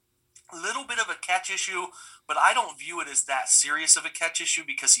 wiggle, a little bit of a catch issue, but I don't view it as that serious of a catch issue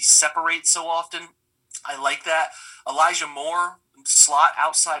because he separates so often. I like that. Elijah Moore, slot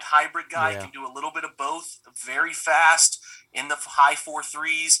outside hybrid guy, can do a little bit of both. Very fast in the high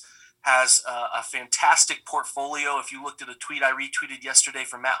 4.3s. Has a fantastic portfolio. If you looked at a tweet I retweeted yesterday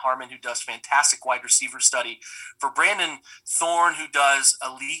from Matt Harmon, who does fantastic wide receiver study, for Brandon Thorne, who does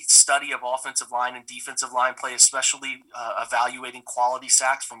elite study of offensive line and defensive line play, especially evaluating quality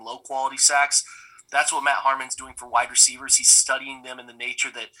sacks from low quality sacks. That's what Matt Harmon's doing for wide receivers. He's studying them in the nature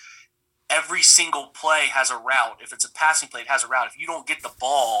that every single play has a route. If it's a passing play, it has a route. If you don't get the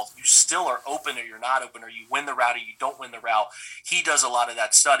ball, you still are open or you're not open, or you win the route or you don't win the route. He does a lot of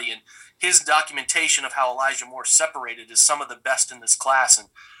that study, and his documentation of how Elijah Moore separated is some of the best in this class. And,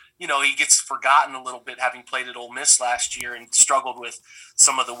 he gets forgotten a little bit, having played at Ole Miss last year and struggled with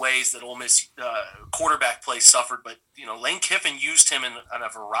some of the ways that Ole Miss quarterback play suffered. But, Lane Kiffin used him in a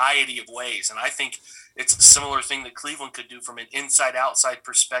variety of ways. And I think it's a similar thing that Cleveland could do from an inside-outside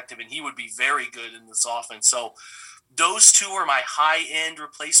perspective, and he would be very good in this offense. So those two are my high-end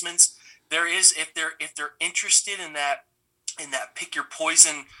replacements. There is, if they're interested in that pick your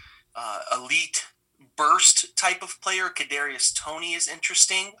poison elite burst type of player, Kadarius Toney is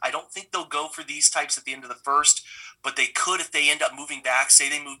interesting. I don't think they'll go for these types at the end of the first, but they could, if they end up moving back, say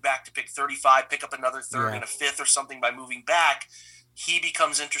they move back to pick 35, pick up another third and a fifth or something by moving back, he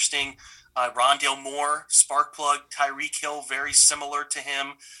becomes interesting. Rondale Moore, spark plug. Tyreek Hill, very similar to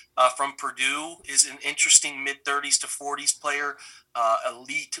him from Purdue, is an interesting mid-30s to 40s player.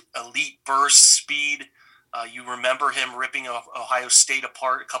 Elite burst speed. You remember him ripping Ohio State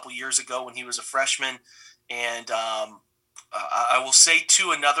apart a couple years ago when he was a freshman. And I will say,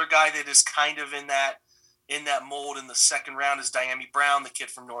 too, another guy that is kind of in that mold in the second round is Diami Brown, the kid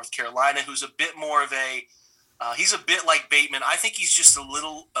from North Carolina, who's a bit more of a he's a bit like Bateman. I think he's just a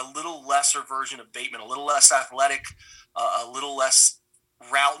little lesser version of Bateman, a little less athletic, a little less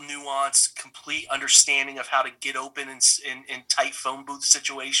route nuance, complete understanding of how to get open in tight phone booth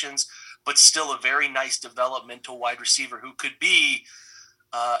situations, but still a very nice developmental wide receiver who could be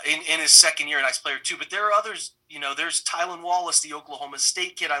in his second year a nice player too. But there are others. There's Tylan Wallace, the Oklahoma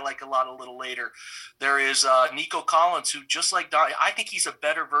State kid I like a lot a little later. There is Nico Collins, who just like I think he's a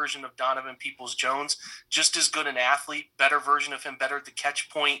better version of Donovan Peoples-Jones, just as good an athlete, better version of him, better at the catch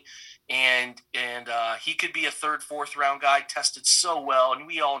point. And he could be a third, fourth round guy, tested so well. And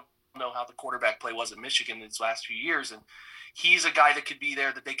we all know how the quarterback play was at Michigan these last few years. And he's a guy that could be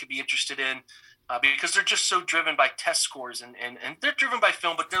there that they could be interested in. Because they're just so driven by test scores and they're driven by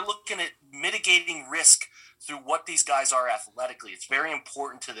film, but they're looking at mitigating risk through what these guys are athletically. It's very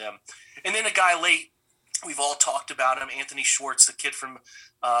important to them. And then a guy late, we've all talked about him, Anthony Schwartz, the kid from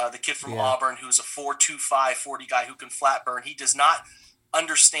Auburn, who's a 4.25 40 guy who can flat burn. He does not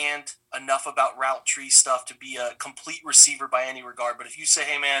understand enough about route tree stuff to be a complete receiver by any regard. But if you say,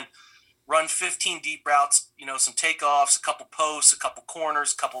 hey man, run 15 deep routes, some takeoffs, a couple posts, a couple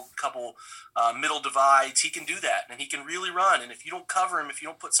corners, couple middle divides. He can do that, and he can really run. And if you don't cover him, if you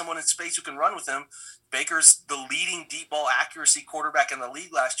don't put someone in space who can run with him, Baker's the leading deep ball accuracy quarterback in the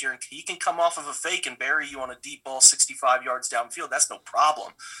league last year, and he can come off of a fake and bury you on a deep ball 65 yards downfield. That's no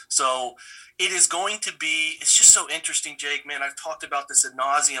problem. So it is going to be – it's just so interesting, Jake, man. I've talked about this ad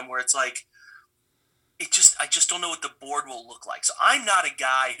nauseum where it's like I just don't know what the board will look like. So I'm not a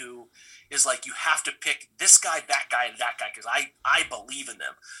guy who is like you have to pick this guy, and that guy because I believe in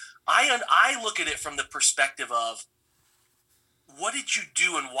them. I look at it from the perspective of what did you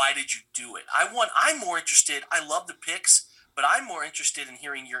do and why did you do it? I'm more interested. I love the picks, but I'm more interested in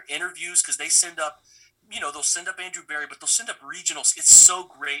hearing your interviews because they send up, they'll send up Andrew Berry, but they'll send up regionals. It's so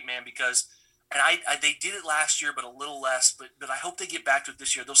great, man, because they did it last year, but a little less. But I hope they get back to it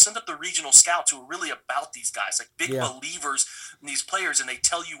this year. They'll send up the regional scouts who are really about these guys, like big believers in these players, and they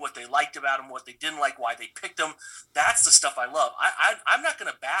tell you what they liked about them, what they didn't like, why they picked them. That's the stuff I love. I'm not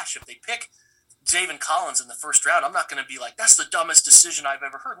going to bash if they pick Zaven Collins in the first round. I'm not going to be like, that's the dumbest decision I've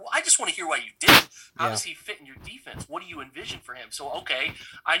ever heard. Well, I just want to hear why you did it. How does he fit in your defense? What do you envision for him? So, okay,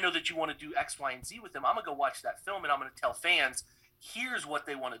 I know that you want to do X, Y, and Z with him. I'm going to go watch that film, and I'm going to tell fans, here's what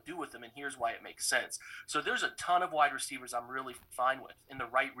they want to do with them, and here's why it makes sense. So there's a ton of wide receivers I'm really fine with in the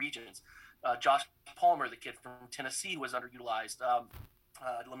right regions. Josh Palmer, the kid from Tennessee, was underutilized.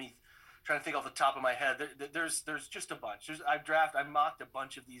 Let me try to think off the top of my head. There's just a bunch. I've mocked a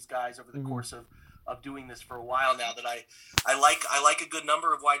bunch of these guys over the course of doing this for a while now that I like a good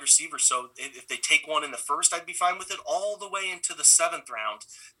number of wide receivers. So if they take one in the first, I'd be fine with it. All the way into the seventh round,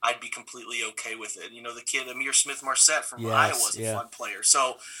 I'd be completely okay with it. The kid Amir Smith-Marset from Iowa is a fun player.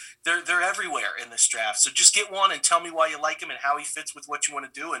 So they're everywhere in this draft. So just get one and tell me why you like him and how he fits with what you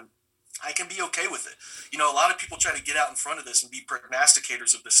want to do, and I can be okay with it. A lot of people try to get out in front of this and be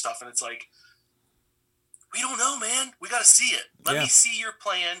prognosticators of this stuff, and it's like, we don't know, man. We got to see it. Let me see your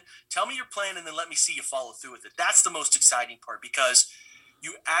plan. Tell me your plan, and then let me see you follow through with it. That's the most exciting part because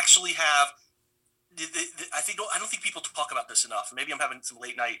you actually have I don't think people talk about this enough. Maybe I'm having some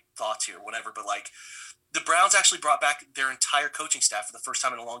late night thoughts here or whatever, but like the Browns actually brought back their entire coaching staff for the first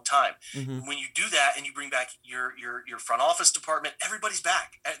time in a long time. Mm-hmm. When you do that and you bring back your front office department, everybody's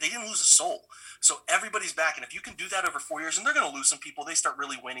back. They didn't lose a soul. So everybody's back. And if you can do that over 4 years, and they're going to lose some people, they start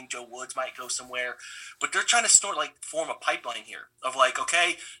really winning. Joe Woods might go somewhere, but they're trying to form a pipeline here of like,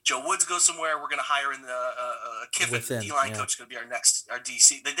 okay, Joe Woods goes somewhere. We're going to hire in the Kiffin, the D-line coach is going to be our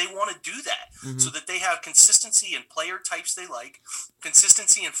DC. They want to do that so that they have consistency in player types they like,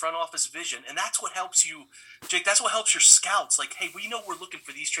 consistency in front office vision. And that's what helps you, Jake, that's what helps your scouts. Like, hey, we know we're looking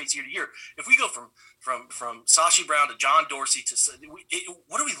for these traits year to year. If we go from Sashi Brown to John Dorsey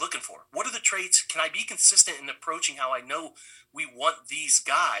what are we looking for? What are the traits? Can I be consistent in approaching how I know we want these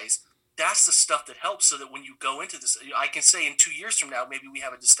guys? That's the stuff that helps so that when you go into this, I can say in 2 years from now, maybe we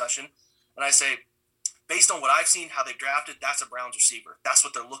have a discussion and I say, based on what I've seen, how they've drafted, that's a Browns receiver. That's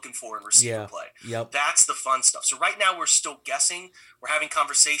what they're looking for in receiver play. Yep. That's the fun stuff. So right now we're still guessing. We're having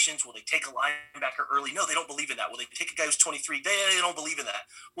conversations. Will they take a linebacker early? No, they don't believe in that. Will they take a guy who's 23? They don't believe in that.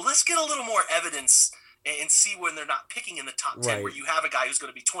 Well, let's get a little more evidence and see when they're not picking in the top 10, where you have a guy who's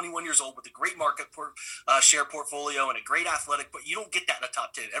going to be 21 years old with a great market share portfolio and a great athletic, but you don't get that in the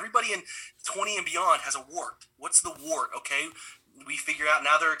top 10. Everybody in 20 and beyond has a wart. What's the wart? Okay. We figure out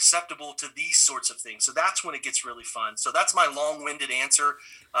now they're acceptable to these sorts of things. So that's when it gets really fun. So that's my long-winded answer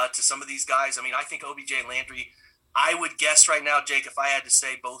to some of these guys. I mean, I think OBJ and Landry, I would guess right now, Jake, if I had to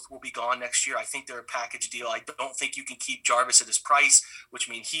say, both will be gone next year. I think they're a package deal. I don't think you can keep Jarvis at his price, which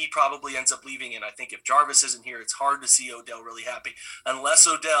means he probably ends up leaving. And I think if Jarvis isn't here, it's hard to see Odell really happy, unless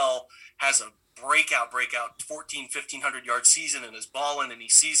Odell has a breakout 1,500 yard season and is balling and he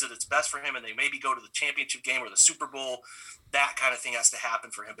sees that it's best for him and they maybe go to the championship game or the Super Bowl. That kind of thing has to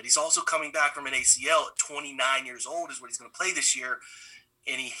happen for him. But he's also coming back from an ACL at 29 years old is what he's going to play this year.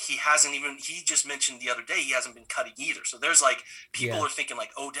 And he hasn't even, he just mentioned the other day, he hasn't been cutting either. So there's like, people are thinking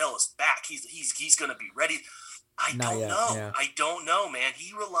like Odell is back. He's going to be ready. I don't know. Yeah. I don't know, man.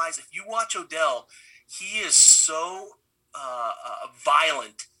 He relies, if you watch Odell, he is so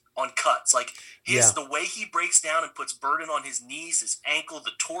violent on cuts. Like the way he breaks down and puts burden on his knees, his ankle,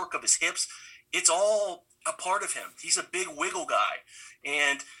 the torque of his hips, it's all a part of him. He's a big wiggle guy.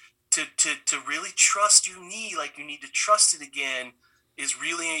 And to really trust your knee like you need to trust it again, it's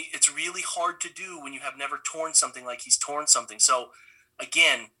really hard to do when you have never torn something like he's torn something. So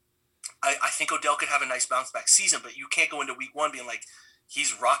again, I think Odell could have a nice bounce back season, but you can't go into week one being like,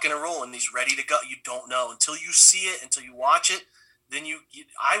 he's rocking and rolling, he's ready to go. You don't know until you see it, until you watch it. Then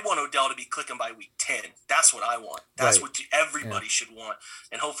I want Odell to be clicking by week 10. That's what I want. That's what everybody should want.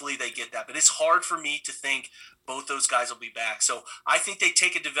 And hopefully they get that. But it's hard for me to think both those guys will be back. So I think they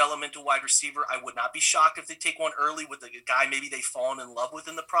take a developmental wide receiver. I would not be shocked if they take one early with a guy maybe they've fallen in love with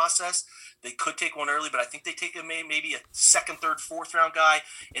in the process. They could take one early, but I think they take maybe a second, third, fourth round guy.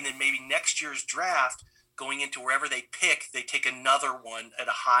 And then maybe next year's draft, going into wherever they pick, they take another one at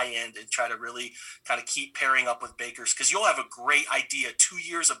a high end and try to really kind of keep pairing up with Baker's, because you'll have a great idea 2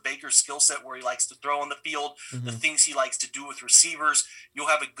 years of Baker's skill set, where he likes to throw on the field, the things he likes to do with receivers. You'll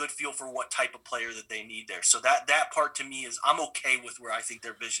have a good feel for what type of player that they need there. So that part to me is, I'm okay with where I think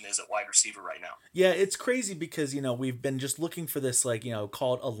their vision is at wide receiver right now. Yeah, it's crazy because, we've been just looking for this, like,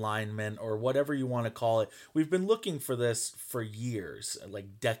 call it alignment or whatever you want to call it. We've been looking for this for years,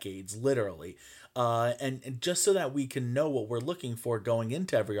 like decades, literally. And just so that we can know what we're looking for going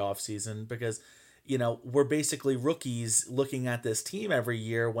into every offseason, because, we're basically rookies looking at this team every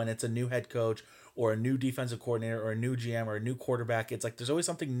year when it's a new head coach or a new defensive coordinator or a new GM or a new quarterback. It's like there's always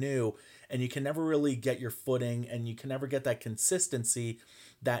something new, and you can never really get your footing, and you can never get that consistency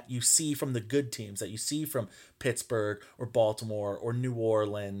that you see from the good teams, that you see from Pittsburgh or Baltimore or New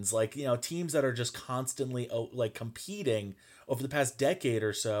Orleans, like, teams that are just constantly like competing over the past decade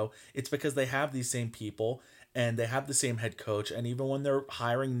or so. It's because they have these same people and they have the same head coach. And even when they're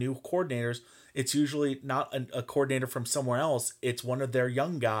hiring new coordinators, it's usually not a coordinator from somewhere else. It's one of their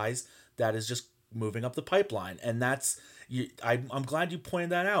young guys that is just moving up the pipeline. And I'm glad you pointed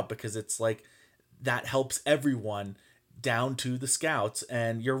that out, because it's like that helps everyone down to the scouts.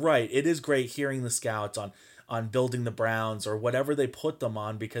 And you're right, it is great hearing the scouts on building the Browns or whatever they put them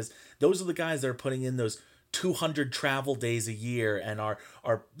on, because those are the guys that are putting in those 200 travel days a year and are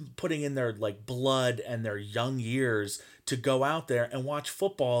putting in their like blood and their young years to go out there and watch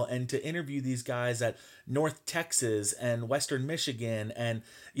football and to interview these guys at North Texas and Western Michigan and,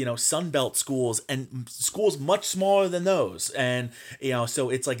 Sunbelt schools and schools much smaller than those. And, so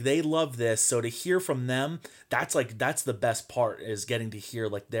it's like they love this. So to hear from them, that's the best part, is getting to hear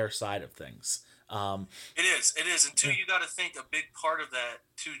like their side of things. It is. And two, you got to think a big part of that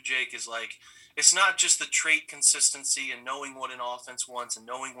too, Jake, is like, it's not just the trait consistency and knowing what an offense wants and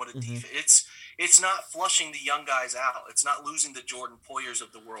knowing what a defense. It's not flushing the young guys out. It's not losing the Jordan Poyers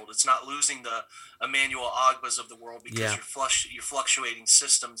of the world. It's not losing the Emmanuel Ogbas of the world, because you're fluctuating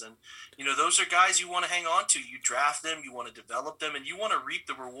systems. And those are guys you want to hang on to. You draft them, you want to develop them, and you want to reap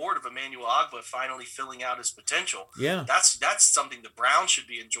the reward of Emmanuel Ogba finally filling out his potential. Yeah, that's something the Browns should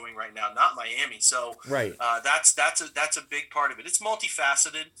be enjoying right now, not Miami. So that's a big part of it. It's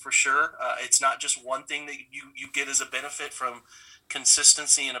multifaceted for sure. It's not just one thing that you get as a benefit from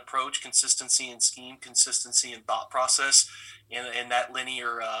consistency in approach, consistency in scheme, consistency in thought process, and that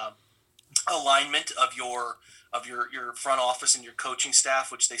linear alignment of your front office and your coaching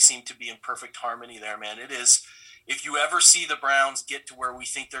staff, which they seem to be in perfect harmony there, man. It is, if you ever see the Browns get to where we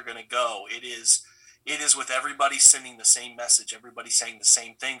think they're going to go, it is it is with everybody sending the same message, everybody saying the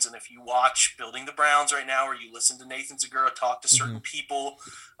same things. And if you watch Building the Browns right now, or you listen to Nathan Zagura talk to certain people,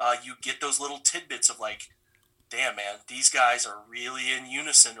 you get those little tidbits of like, damn, man, these guys are really in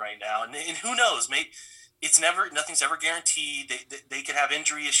unison right now. And who knows, maybe nothing's ever guaranteed. They could have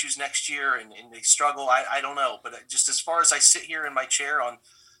injury issues next year and they struggle. I don't know. But just as far as I sit here in my chair on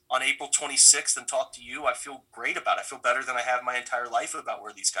April 26th and talk to you, I feel great about it. I feel better than I have my entire life about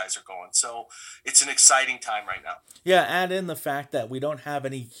where these guys are going. So it's an exciting time right now. Yeah, add in the fact that we don't have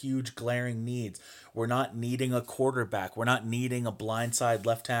any huge glaring needs. We're not needing a quarterback. We're not needing a blindside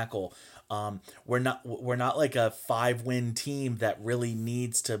left tackle. We're not like a 5-win team that really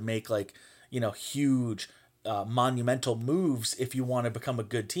needs to make like, huge monumental moves if you want to become a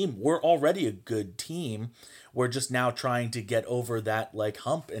good team. We're already a good team. We're just now trying to get over that like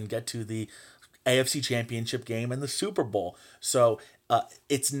hump and get to the AFC Championship game and the Super Bowl. So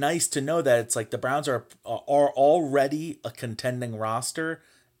it's nice to know that it's like the Browns are already a contending roster,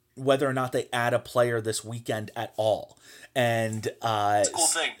 whether or not they add a player this weekend at all. And it's a cool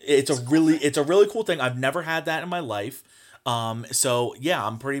thing. It's a really cool thing. I've never had that in my life. So yeah,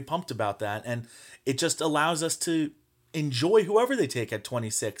 I'm pretty pumped about that. And it just allows us to enjoy whoever they take at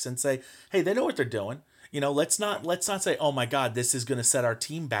 26 and say, hey, they know what they're doing. Let's not say, oh my God, this is going to set our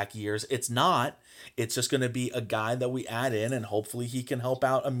team back years. It's not. It's just going to be a guy that we add in, and hopefully he can help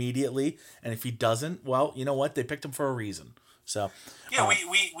out immediately. And if he doesn't, well, you know what? They picked him for a reason. So yeah,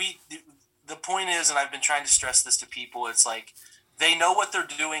 we the point is, and I've been trying to stress this to people, it's like they know what they're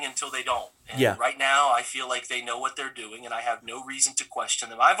doing until they don't. And right now I feel like they know what they're doing, and I have no reason to question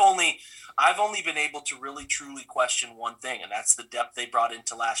them. I've only been able to really truly question one thing, and that's the depth they brought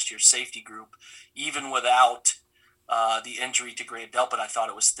into last year's safety group, even without the injury to Grant Delpit. I thought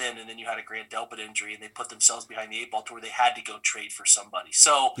it was thin, and then you had a Grant Delpit injury, and they put themselves behind the 8 ball to where they had to go trade for somebody.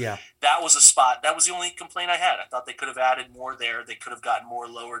 So that was a spot. That was the only complaint I had. I thought they could have added more there. They could have gotten more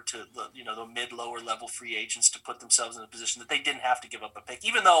lower to the mid-lower level free agents to put themselves in a position that they didn't have to give up a pick.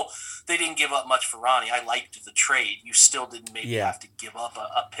 Even though they didn't give up much for Ronnie, I liked the trade. You still didn't maybe have to give up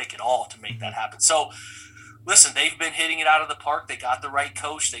a pick at all to make that happen. So listen, they've been hitting it out of the park. They got the right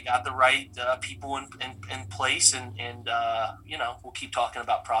coach. They got the right people in place, and we'll keep talking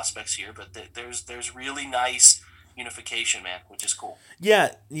about prospects here, but there's really nice unification, man, which is cool.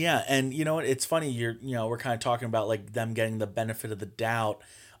 Yeah, and you know what? It's funny. We're kind of talking about like them getting the benefit of the doubt.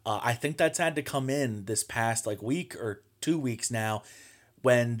 I think that's had to come in this past like week or 2 weeks now,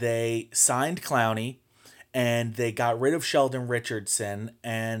 when they signed Clowney, and they got rid of Sheldon Richardson,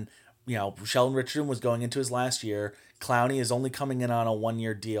 and Sheldon Richardson was going into his last year. Clowney is only coming in on a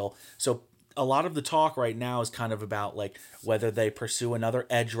 1-year deal. So a lot of the talk right now is kind of about like whether they pursue another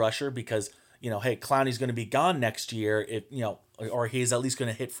edge rusher because, hey, Clowney's going to be gone next year, or he's at least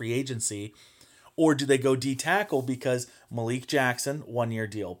going to hit free agency. Or do they go D tackle because Malik Jackson, 1-year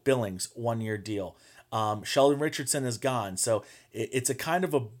deal, Billings, 1-year deal. Sheldon Richardson is gone. So it's a kind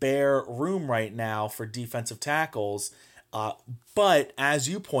of a bare room right now for defensive tackles. But as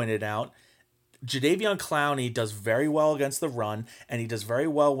you pointed out, Jadeveon Clowney does very well against the run, and he does very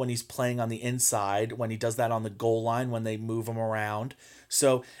well when he's playing on the inside, when he does that on the goal line, when they move him around.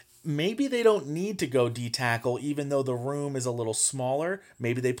 So maybe they don't need to go D tackle, even though the room is a little smaller.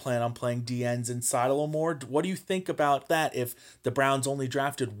 Maybe they plan on playing D ends inside a little more. What do you think about that? If the Browns only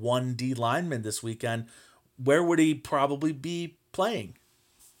drafted one D lineman this weekend, where would he probably be playing?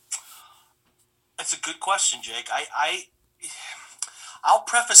 That's a good question, Jake. I'll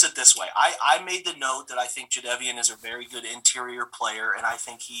preface it this way. I made the note that I think Jadeveon is a very good interior player, and I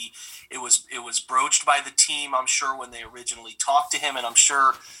think it was broached by the team, I'm sure, when they originally talked to him, and I'm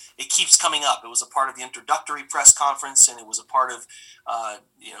sure it keeps coming up. It was a part of the introductory press conference, and it was a part of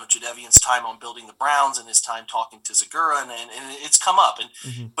Jadeveon's time on Building the Browns and his time talking to Zagura, and it's come up.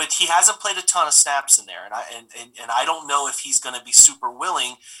 But he hasn't played a ton of snaps in there, and I don't know if he's going to be super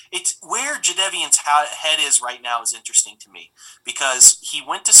willing. It's where Jadeveon's head is right now is interesting to me, because he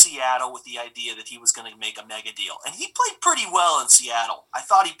went to Seattle with the idea that he was going to make a mega deal, and he played pretty well in Seattle. I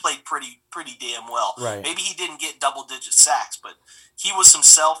thought he played pretty damn well. Right. Maybe he didn't get double-digit sacks, but he was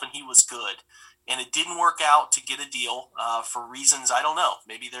himself and he was good. And it didn't work out to get a deal for reasons I don't know.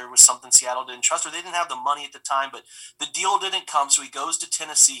 Maybe there was something Seattle didn't trust, or they didn't have the money at the time. But the deal didn't come, so he goes to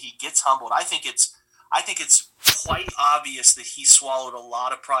Tennessee. He gets humbled. I think it's quite obvious that he swallowed a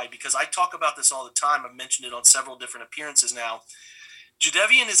lot of pride, because I talk about this all the time. I've mentioned it on several different appearances now.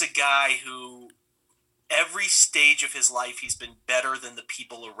 Jadeveon is a guy who every stage of his life, he's been better than the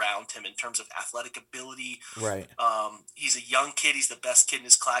people around him in terms of athletic ability. Right. He's a young kid. He's the best kid in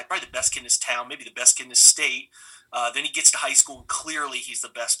his class, probably the best kid in his town, maybe the best kid in his state. Then he gets to high school, and clearly he's the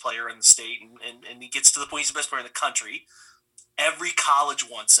best player in the state, and he gets to the point he's the best player in the country. Every college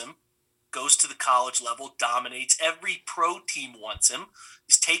wants him. Goes to the college level, dominates. Every pro team wants him.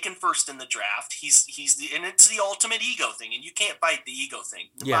 He's taken first in the draft. And it's the ultimate ego thing, and you can't fight the ego thing.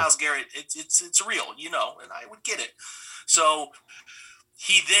 Yeah. Myles Garrett, it's real, and I would get it. So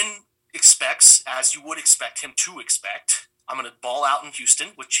he then expects, as you would expect him to expect, I'm going to ball out in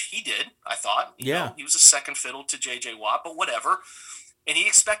Houston, which he did. I thought, he was a second fiddle to J.J. Watt, but whatever. And he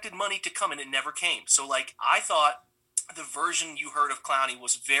expected money to come, and it never came. So I thought the version you heard of Clowney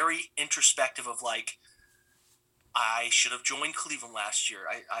was very introspective of I should have joined Cleveland last year.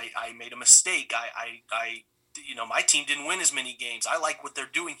 I made a mistake. My team didn't win as many games. I like what they're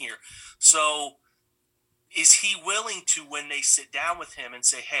doing here. So is he willing to, when they sit down with him and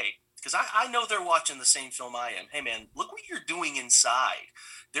say, hey, because I know they're watching the same film I am. Hey, man, look what you're doing inside.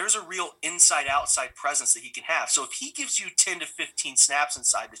 There's a real inside-outside presence that he can have. So if he gives you 10 to 15 snaps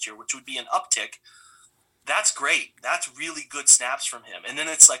inside this year, which would be an uptick, that's great. That's really good snaps from him. And then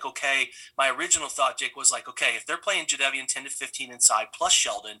it's okay, my original thought, Jake, was okay, if they're playing Jadeveon 10 to 15 inside, plus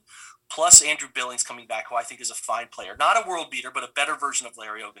Sheldon, plus Andrew Billings coming back, who I think is a fine player. Not a world beater, but a better version of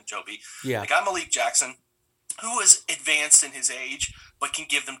Larry Ogunjobi. Yeah. They got Malik Jackson, who is advanced in his age, but can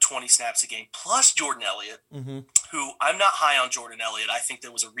give them 20 snaps a game, plus Jordan Elliott, who I'm not high on Jordan Elliott. I think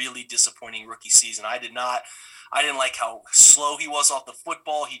that was a really disappointing rookie season. I didn't like how slow he was off the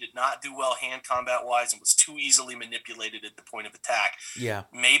football. He did not do well hand combat wise and was too easily manipulated at the point of attack. Yeah.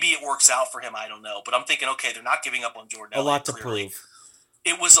 Maybe it works out for him. I don't know. But I'm thinking, okay, they're not giving up on Jordan Elliott. A lot to clearly. prove.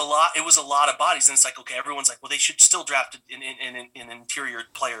 It was a lot of bodies. And it's okay, everyone's well, they should still draft an interior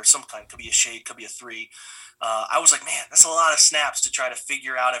player of some kind. Could be a shade, could be a 3. I was man, that's a lot of snaps to try to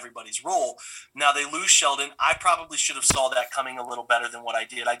figure out everybody's role. Now they lose Sheldon. I probably should have saw that coming a little better than what I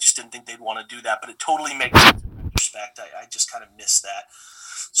did. I just didn't think they'd want to do that, but it totally makes sense in retrospect. I just kind of missed that.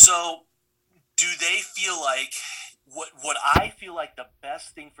 So do they feel what I feel the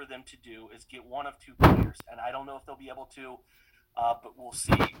best thing for them to do is get one of two players, and I don't know if they'll be able to, but we'll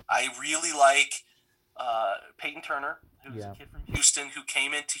see. I really like Peyton Turner, who's a kid from Houston, who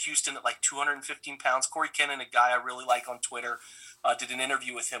came into Houston at 215 pounds. Corey Kennan, a guy I really like on Twitter, did an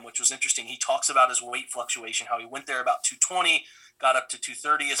interview with him, which was interesting. He talks about his weight fluctuation, how he went there about 220, got up to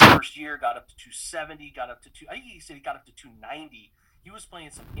 230 his first year, got up to 270, I think he said he got up to 290. He was playing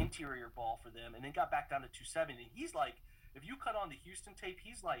some interior ball for them, and then got back down to 270. He's if you cut on the Houston tape,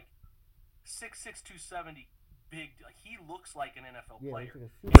 he's 6'6", 270. Big. He looks like an NFL player.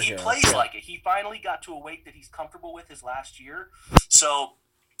 He plays like it. He finally got to a weight that he's comfortable with his last year. So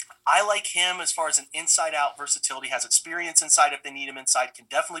I like him as far as an inside-out versatility. Has experience inside if they need him inside. Can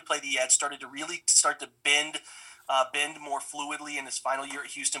definitely play the edge. Started to bend more fluidly in his final year at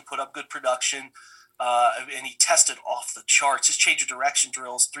Houston. Put up good production. And he tested off the charts. His change of direction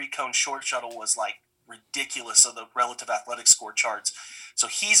drills, 3-cone short shuttle was ridiculous of the relative athletic score charts. So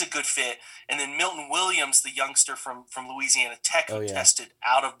he's a good fit. And then Milton Williams, the youngster from Louisiana Tech, who tested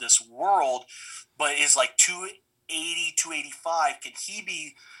out of this world, but is 280, 285. Can he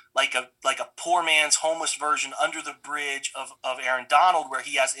be like a poor man's homeless version under the bridge of Aaron Donald, where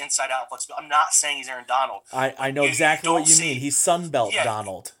he has inside-out flexibility? I'm not saying he's Aaron Donald. I know exactly what you mean. He's Sunbelt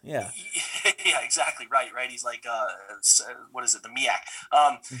Donald. Yeah. Yeah, exactly. Right. He's what is it? The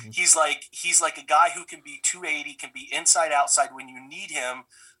MEAC. He's like a guy who can be 280, can be inside, outside when you need him.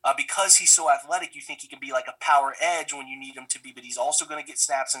 Because he's so athletic, you think he can be like a power edge when you need him to be, but he's also going to get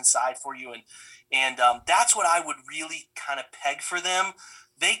snaps inside for you. And that's what I would really kind of peg for them.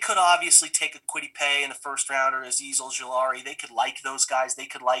 They could obviously take a Kwity Paye in the first round, or Azeez Ojulari. They could like those guys. They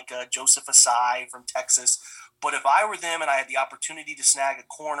could like Joseph Asai from Texas. But if I were them and I had the opportunity to snag a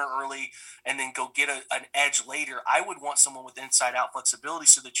corner early and then go get an edge later, I would want someone with inside-out flexibility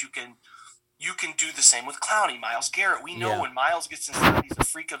so that you can do the same with Clowney. Myles Garrett. We know when Myles gets inside, he's a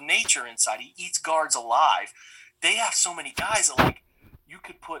freak of nature inside. He eats guards alive. They have so many guys that you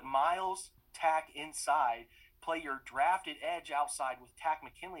could put Myles, Tack inside, play your drafted edge outside with Tack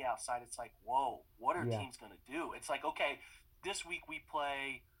McKinley outside. It's whoa, what are teams going to do? It's okay, this week we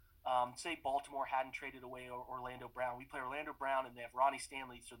play, say Baltimore hadn't traded away Orlando Brown. We play Orlando Brown and they have Ronnie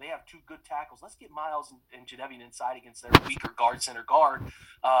Stanley, so they have two good tackles. Let's get Myles and Jadeveon inside against their weaker center guard,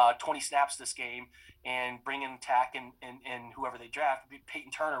 20 snaps this game, and bring in Tack and whoever they draft.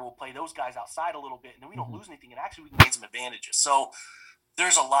 Peyton Turner will play those guys outside a little bit, and then we don't lose anything, and actually we can gain some advantages. So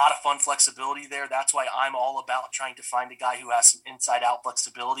there's a lot of fun flexibility there. That's why I'm all about trying to find a guy who has some inside-out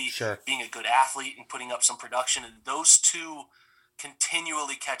flexibility, Sure. being a good athlete and putting up some production. And those two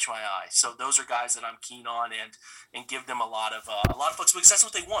continually catch my eye. So those are guys that I'm keen on and give them a lot of flexibility because that's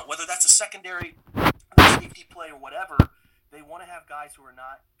what they want. Whether that's a secondary safety play or whatever, they want to have guys who are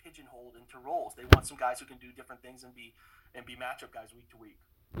not pigeonholed into roles. They want some guys who can do different things and be matchup guys week to week.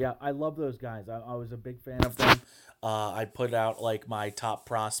 Yeah, I love those guys. I was a big fan of them. I put out like my top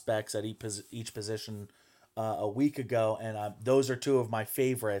prospects at each position a week ago, and those are two of my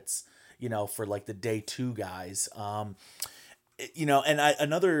favorites. For like the day two guys. And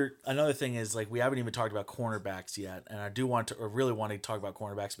another thing is like we haven't even talked about cornerbacks yet, and I do want to, or really want to talk about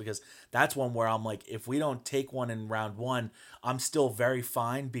cornerbacks because that's one where I'm like, if we don't take one in round one, I'm still very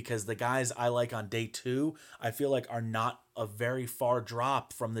fine because the guys I like on day two, I feel like are not a very far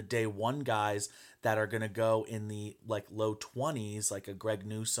drop from the day one guys that are gonna go in the like low 20s, like a Greg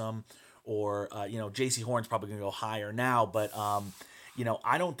Newsome or J.C. Horn's probably gonna go higher now, but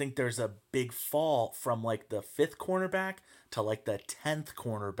I don't think there's a big fall from like the 5th cornerback to like the 10th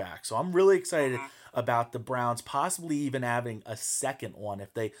cornerback. So I'm really excited about the Browns possibly even having a second one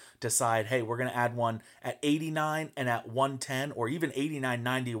if they decide, hey, we're going to add one at 89 and at 110 or even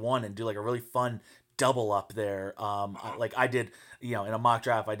 89-91 and do like a really fun double up there. Like I did, in a mock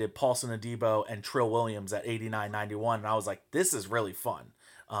draft, I did Paulson Adebo and Trill Williams at 89-91 and I was like, this is really fun.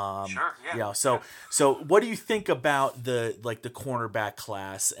 Sure, yeah. So what do you think about the cornerback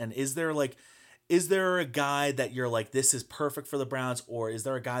class? And is there a guy that you're like, this is perfect for the Browns, or is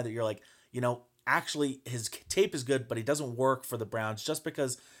there a guy that you're like, actually his tape is good, but he doesn't work for the Browns just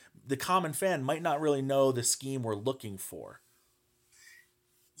because the common fan might not really know the scheme we're looking for?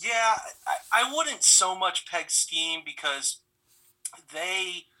 Yeah, I wouldn't so much peg scheme because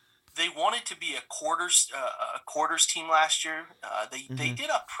they wanted to be a quarters team last year. They did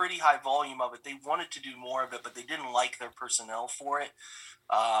a pretty high volume of it. They wanted to do more of it, but they didn't like their personnel for it.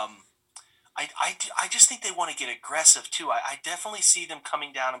 I just think they want to get aggressive too. I definitely see them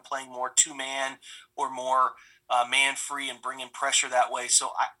coming down and playing more 2-man or more man free and bringing pressure that way.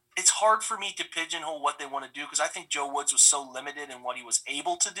 So it's hard for me to pigeonhole what they want to do because I think Joe Woods was so limited in what he was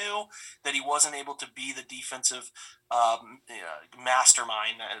able to do that he wasn't able to be the defensive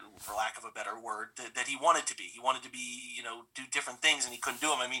mastermind, for lack of a better word, that he wanted to be. He wanted to be, do different things, and he couldn't do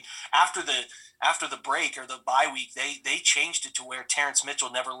them. I mean, after the break or the bye week, they changed it to where Terrence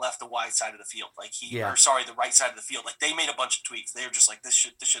Mitchell never left the wide side of the field, the right side of the field. Like they made a bunch of tweaks. They were just like, this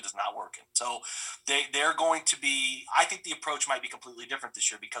shit is not working. So they're going to be. I think the approach might be completely different this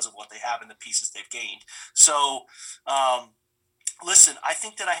year because of what they have and the pieces they've gained. So. Listen, I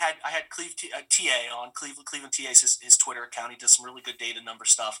think that I had TA on Cleveland TA's his Twitter account. He does some really good data number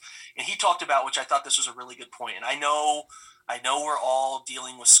stuff, and he talked about, which I thought this was a really good point. And I know we're all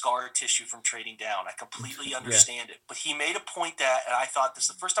dealing with scar tissue from trading down. I completely understand it, but he made a point that, and I thought this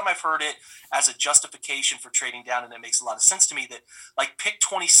is the first time I've heard it as a justification for trading down, and it makes a lot of sense to me that like pick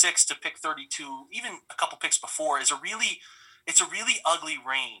 26 to pick 32, even a couple picks before, is a really ugly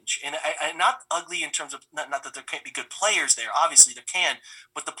range, and not ugly in terms of not that there can't be good players there. Obviously there can,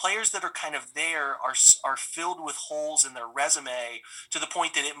 but the players that are kind of there are filled with holes in their resume to the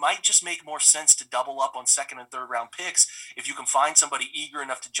point that it might just make more sense to double up on second and third round picks if you can find somebody eager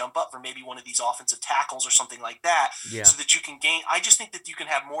enough to jump up for maybe one of these offensive tackles or something like that, so that you can gain. I just think that you can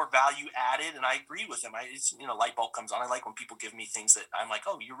have more value added, and I agree with him. It's light bulb comes on. I like when people give me things that I'm like,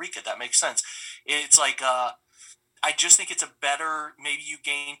 oh, eureka, that makes sense. It's like I just think it's a better, maybe you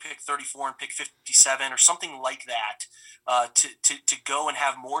gain pick 34 and pick 57 or something like that to go and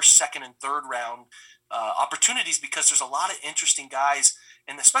have more second and third round opportunities because there's a lot of interesting guys,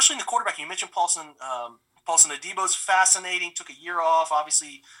 and especially in the quarterback. You mentioned Paulson Adebo's fascinating, took a year off,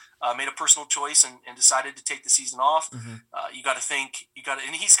 obviously made a personal choice and decided to take the season off. And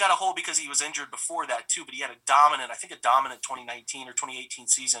he's got a hole because he was injured before that too, but he had a dominant 2019 or 2018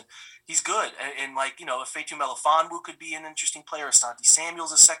 season. He's good. And if Fatou Melifonwu could be an interesting player, Asante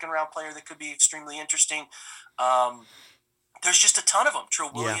Samuel's a second round player that could be extremely interesting. There's just a ton of them.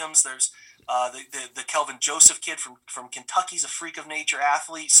 Trill Williams, there's the Kelvin Joseph kid from Kentucky's a freak of nature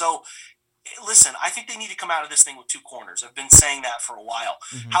athlete. So listen, I think they need to come out of this thing with two corners. I've been saying that for a while.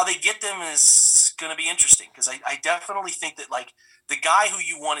 How they get them is going to be interesting because I definitely think that the guy who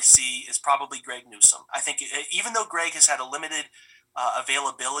you want to see is probably Greg Newsome. I think even though Greg has had a limited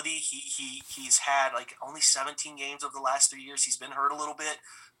availability, he's had only 17 games over the last 3 years. He's been hurt a little bit,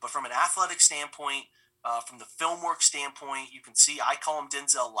 but from an athletic standpoint, from the film work standpoint, you can see I call him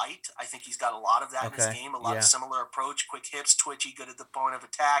Denzel Light. I think he's got a lot of that in his game, a lot of similar approach, quick hips, twitchy, good at the point of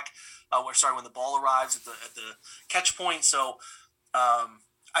attack. When the ball arrives at the catch point. So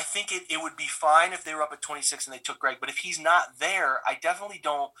I think it would be fine if they were up at 26 and they took Greg, but if he's not there, I definitely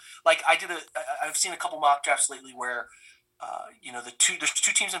don't like. I've seen a couple mock drafts lately where, there's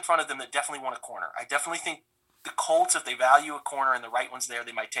two teams in front of them that definitely want a corner. I definitely think the Colts, if they value a corner and the right one's there,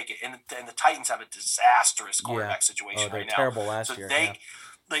 they might take it. And the Titans have a disastrous cornerback situation right now. Terrible last year.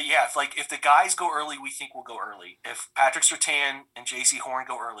 If the guys go early, we think we'll go early. If Patrick Surtain and J.C. Horn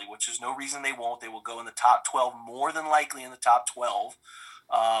go early, which there's no reason they won't, they will go in the top 12, more than likely in the top 12.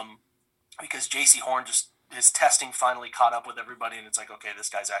 Because J.C. Horn his testing finally caught up with everybody, and it's like, okay, this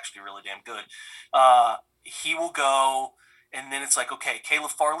guy's actually really damn good. He will go, and then it's like, okay,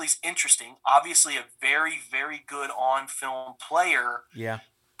 Caleb Farley's interesting. Obviously a very, very good on-film player. Yeah.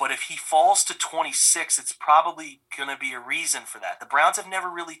 But if he falls to 26, it's probably going to be a reason for that. The Browns have never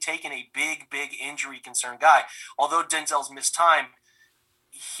really taken a big, big injury concern guy. Although Denzel's missed time,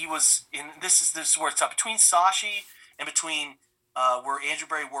 he was in – this is where it's up. Between Sashi and between where Andrew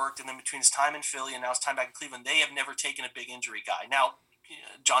Berry worked, and then between his time in Philly and now his time back in Cleveland, they have never taken a big injury guy. Now,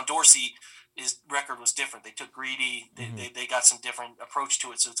 John Dorsey, his record was different. They took Greedy. They got some different approach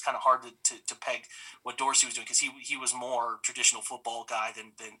to it, so it's kind of hard to peg what Dorsey was doing because he was more traditional football guy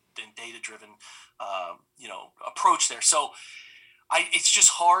than data-driven approach there. So it's just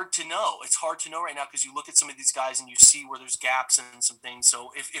hard to know. It's hard to know right now because you look at some of these guys and you see where there's gaps and some things.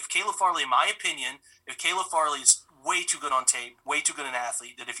 So if Caleb Farley, in my opinion, is way too good on tape, way too good an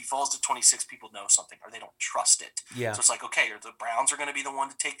athlete, that if he falls to 26, people know something or they don't trust it. Yeah. So it's like, okay, the Browns are going to be the one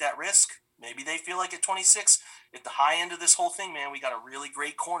to take that risk. Maybe they feel like at 26, at the high end of this whole thing, man, we got a really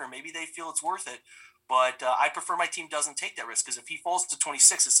great corner. Maybe they feel it's worth it. But I prefer my team doesn't take that risk because if he falls to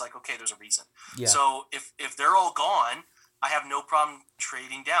 26, it's like, okay, there's a reason. Yeah. So if they're all gone, I have no problem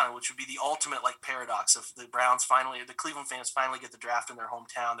trading down, which would be the ultimate paradox of the Cleveland fans finally get the draft in their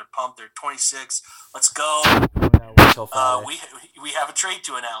hometown. They're pumped. They're 26. Let's go. We have a trade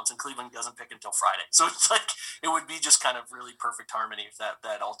to announce, and Cleveland doesn't pick until Friday. So it's like it would be just kind of really perfect harmony if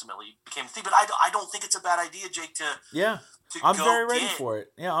that ultimately became a thing. But I don't think it's a bad idea, Jake. I'm very ready for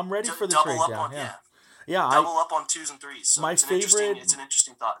it. Yeah, I'm ready for the trade down. Double up on 2s and 3s. So it's an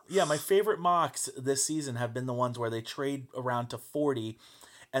interesting thought. Yeah, my favorite mocks this season have been the ones where they trade around to 40,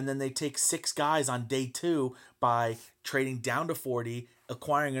 and then they take 6 guys on day 2 by trading down to 40,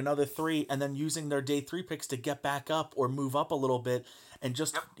 acquiring another 3, and then using their day 3 picks to get back up or move up a little bit, and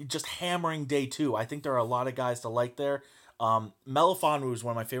just hammering day 2. I think there are a lot of guys to like there. Melifonwu is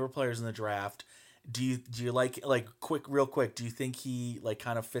one of my favorite players in the draft. Do you like real quick? Do you think he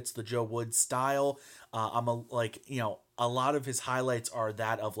kind of fits the Joe Woods style? A lot of his highlights are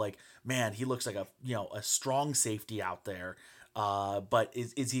that of man, he looks like a strong safety out there. But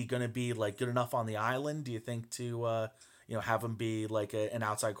is he going to be good enough on the island? Do you think to have him be an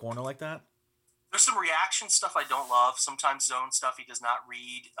outside corner like that? There's some reaction stuff I don't love. Sometimes zone stuff he does not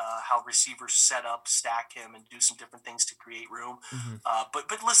read, how receivers set up, stack him, and do some different things to create room. Mm-hmm.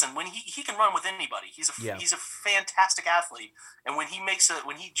 But listen, when he can run with anybody. He's a fantastic athlete, and when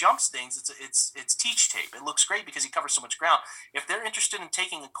he jumps things, it's teach tape. It looks great because he covers so much ground. If they're interested in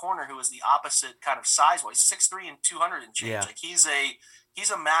taking a corner who is the opposite kind of size wise, 6'3" and 200 and change, he's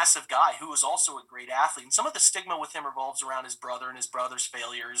a massive guy who is also a great athlete. And some of the stigma with him revolves around his brother and his brother's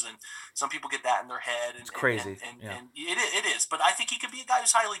failures. And some people get that in their head. And, it's crazy. And it is. But I think he could be a guy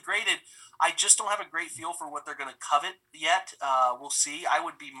who's highly graded. I just don't have a great feel for what they're going to covet yet. We'll see. I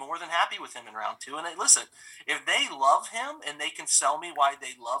would be more than happy with him in round 2. And listen, if they love him and they can sell me why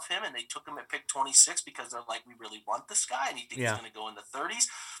they love him and they took him at pick 26 because they're like, we really want this guy and he thinks he's going to go in the 30s,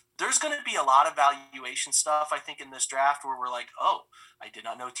 there's going to be a lot of valuation stuff, I think, in this draft where we're like, oh, I did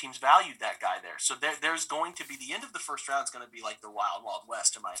not know teams valued that guy there. So there's going to be the end of the first round is going to be like the wild, wild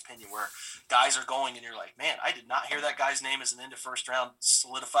west, in my opinion, where guys are going and you're like, man, I did not hear that guy's name as an end of first round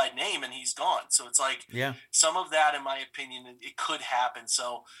solidified name, and he's gone. So it's like some of that, in my opinion, it could happen.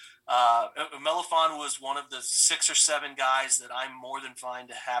 So Melifonwu was one of the 6 or 7 guys that I'm more than fine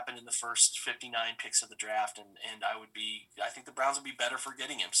to happen in the first 59 picks of the draft, and I think the Browns would be better for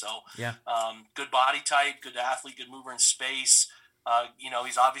getting him. So good body type, good athlete, good mover in space.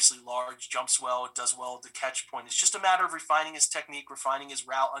 He's obviously large, jumps well, does well at the catch point. It's just a matter of refining his technique, refining his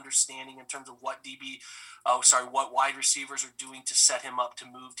route understanding in terms of what wide receivers are doing to set him up to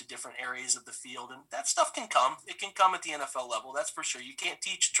move to different areas of the field. And that stuff can come. It can come at the NFL level, that's for sure. You can't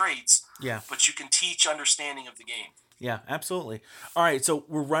teach traits, but you can teach understanding of the game. Yeah, absolutely. All right, so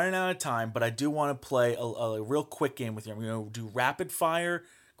we're running out of time, but I do want to play a real quick game with you. I'm going to do rapid fire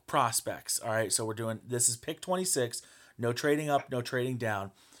prospects. All right, so this is pick 26. No trading up, no trading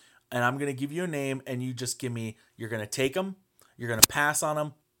down. And I'm going to give you a name, and you just give me, you're going to take him, you're going to pass on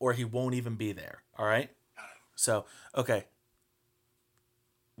him, or he won't even be there. All right? So, okay.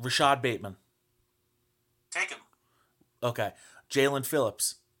 Rashad Bateman. Take him. Okay. Jalen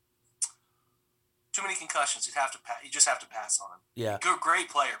Phillips. Too many concussions. You just have to pass on him. Yeah. Great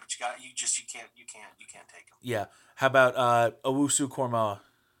player, but you can't take him. Yeah. How about Owusu Kormoa?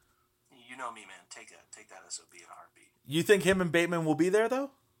 You know me, man. Take that SOB in a heartbeat. You think him and Bateman will be there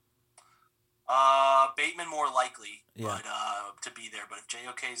though? Bateman more likely, Yeah. but to be there. But if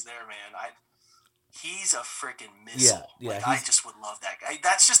JOK's there, man, he's a freaking missile. Yeah. Like, I just would love that guy.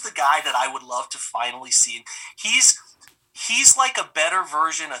 That's just the guy that I would love to finally see. He's like a better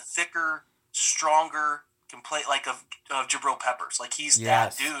version, a thicker, stronger, complete like of Jabril Peppers. Like he's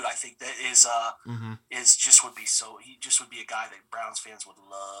that dude. I think that is just would be so. He just would be a guy that Browns fans would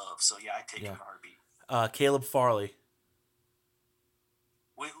love. So yeah, I take him in a heartbeat. Caleb Farley.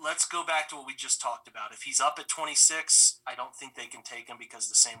 Let's go back to what we just talked about. If he's up at 26, I don't think they can take him because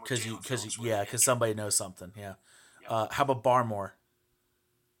the same with Jalen Phillips. Because somebody knows something. Yeah. Yep. How about Barmore?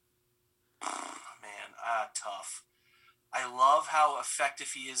 Man, tough. I love how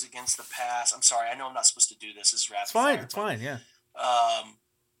effective he is against the pass. I'm sorry, I know I'm not supposed to do this. This is rapid fire. It's fine. Yeah. I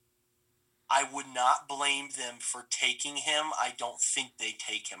would not blame them for taking him. I don't think they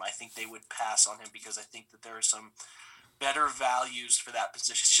take him. I think they would pass on him because I think that there are some better values for that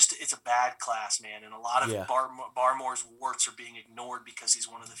position. It's a bad class, man, and a lot of Barmore's warts are being ignored because he's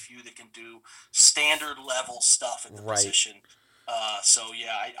one of the few that can do standard level stuff at the position. So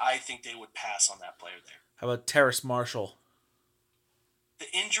yeah, I think they would pass on that player there. How about Terrace Marshall? The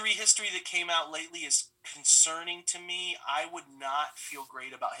injury history that came out lately is concerning to me. I would not feel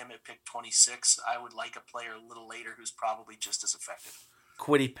great about him at pick 26. I would like a player a little later who's probably just as effective.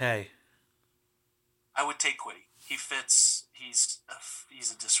 Kwity Paye. I would take Kwity. He fits. He's a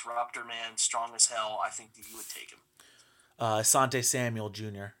disruptor, man. Strong as hell. I think that you would take him. Asante Samuel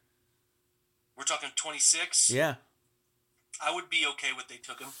Jr. We're talking 26? Yeah. I would be okay with they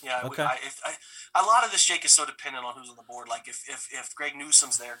took him. Yeah. Okay. A lot of this, Jake, is so dependent on who's on the board. Like if Greg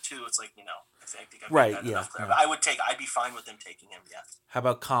Newsom's there too, it's like, I think I've got enough there. Yeah. But I'd be fine with them taking him. Yeah. How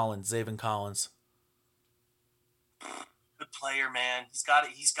about Collins, Zaven Collins? Good player, man. He's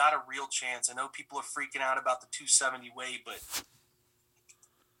got a real chance. I know people are freaking out about the 270 weight, but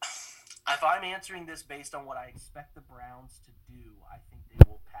if I'm answering this based on what I expect the Browns to do, I think they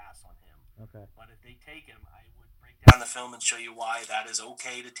will pass on him. Okay. But if they take him, I would break down the film and show you why that is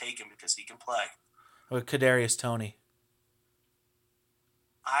okay to take him because he can play. Or Kadarius Toney.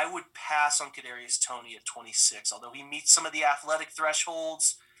 I would pass on Kadarius Toney at 26, although he meets some of the athletic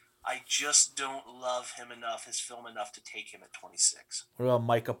thresholds. I just don't love him enough, his film enough to take him at 26. What about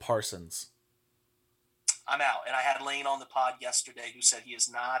Micah Parsons? I'm out. And I had Lane on the pod yesterday who said he has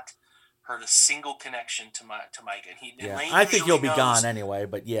not heard a single connection to Micah. I think he'll be gone anyway,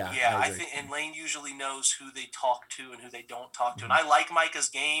 but yeah. Yeah, I think, and Lane usually knows who they talk to and who they don't talk to. And I like Micah's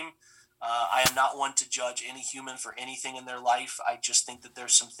game. I am not one to judge any human for anything in their life. I just think that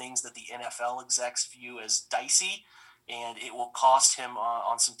there's some things that the NFL execs view as dicey, and it will cost him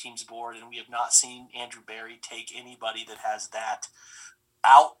on some teams' board. And we have not seen Andrew Berry take anybody that has that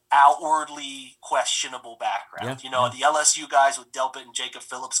outwardly questionable background. The LSU guys with Delpit and Jacob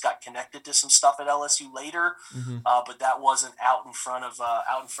Phillips got connected to some stuff at LSU later, but that wasn't out in front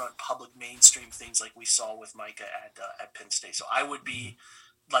public mainstream things like we saw with Micah at Penn State. So I would be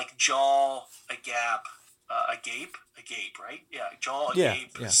like jaw agape, right? Yeah, jaw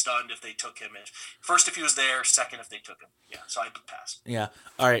agape, stunned if they took him. First, if he was there. Second, if they took him. Yeah, so I'd pass. Yeah.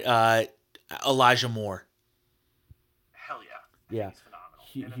 All right. Elijah Moore. Hell yeah. Yeah. He's phenomenal.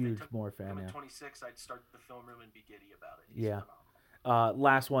 Huge Moore fan. At 26, I'd start the film room and be giddy about it. He's phenomenal.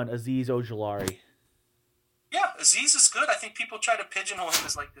 Last one, Azeez Ojulari. Yeah, Azeez is good. I think people try to pigeonhole him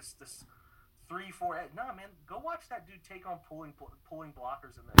as like this 3-4. Nah, man, go watch that dude take on pulling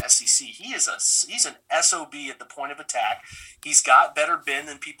blockers in the SEC. He's an SOB at the point of attack. He's got better bend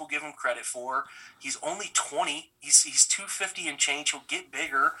than people give him credit for. He's only 20. He's 250 and change. He'll get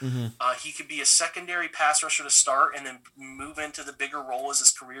bigger. He could be a secondary pass rusher to start and then move into the bigger role as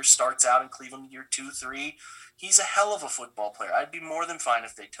his career starts out in Cleveland year 2-3. He's a hell of a football player. I'd be more than fine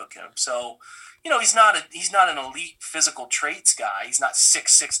if they took him. So, he's not an elite physical traits guy. He's not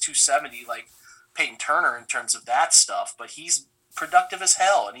 6'6", 270 like Peyton Turner in terms of that stuff, but he's productive as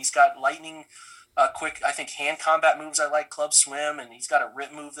hell, and he's got lightning quick, I think, hand combat moves I like, club swim, and he's got a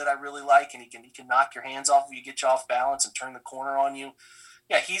rip move that I really like, and he can knock your hands off if you get you off balance and turn the corner on you.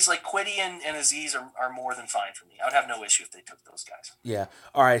 Yeah, he's like Kwity and Azeez are more than fine for me. I would have no issue if they took those guys. Yeah.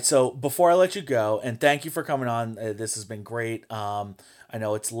 All right, so before I let you go, and thank you for coming on, this has been great. I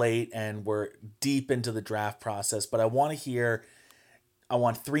know it's late, and we're deep into the draft process, but I want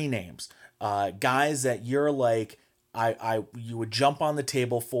 3 names. Guys that you're like, you would jump on the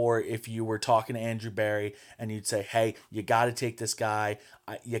table for if you were talking to Andrew Barry and you'd say, hey, you got to take this guy.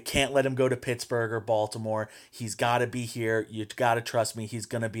 You can't let him go to Pittsburgh or Baltimore. He's got to be here. You got to trust me. He's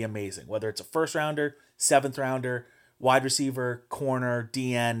going to be amazing. Whether it's a first rounder, seventh rounder, wide receiver, corner,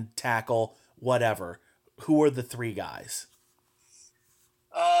 DN, tackle, whatever. Who are the three guys?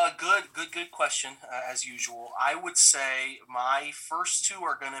 Good question, as usual. I would say my first two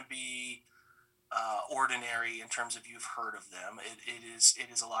are going to be ordinary in terms of you've heard of them. It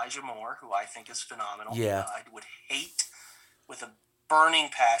is Elijah Moore, who I think is phenomenal. Yeah. I would hate with a burning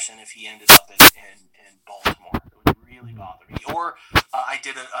passion if he ended up in Baltimore. It would really bother me. Or I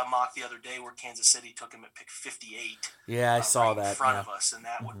did a mock the other day where Kansas City took him at pick 58. Yeah, I saw right that in front of us, and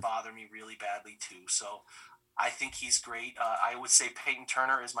that would bother me really badly too. So I think he's great. I would say Peyton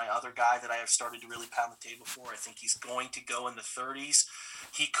Turner is my other guy that I have started to really pound the table for. I think he's going to go in the 30s.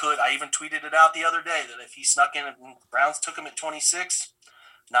 He could. I even tweeted it out the other day that if he snuck in and Browns took him at 26,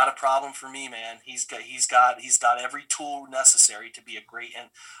 not a problem for me, man. He's got every tool necessary to be a great and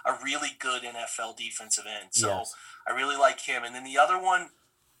a really good NFL defensive end. So yes. I really like him. And then the other one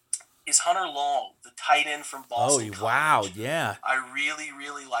is Hunter Long, the tight end from Boston College. Wow, yeah. I really,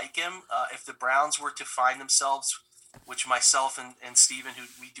 really like him. If the Browns were to find themselves, which myself and Steven, who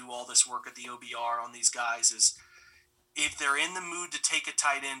we do all this work at the OBR on these guys, is if they're in the mood to take a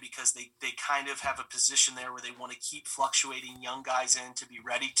tight end because they kind of have a position there where they want to keep fluctuating young guys in to be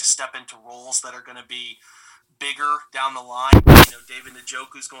ready to step into roles that are going to be bigger down the line. David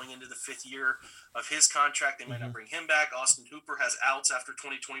Njoku's going into the 5th year of his contract. They might not bring him back. Austin Hooper has outs after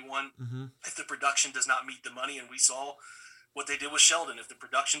 2021 if the production does not meet the money, and we saw what they did with Sheldon. If the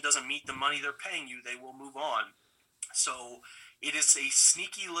production doesn't meet the money they're paying you, they will move on. So it is a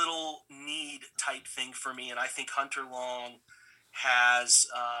sneaky little need type thing for me, and I think Hunter Long has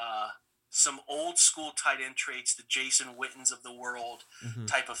some old school tight end traits, the Jason Wittens of the world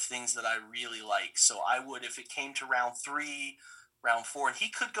type of things that I really like. So I would, if it came to round 3, round 4, and he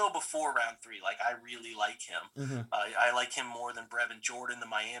could go before round 3, like I really like him. I like him more than Brevin Jordan, the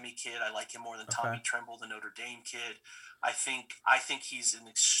Miami kid. I like him more than Tommy Tremble, the Notre Dame kid. I think he's an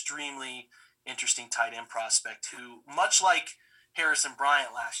extremely interesting tight end prospect who, much like Harrison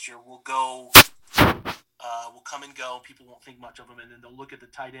Bryant last year, will come and go. People won't think much of him, and then they'll look at the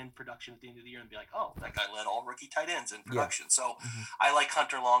tight end production at the end of the year and be like, oh, that guy led all rookie tight ends in production. Yeah. So I like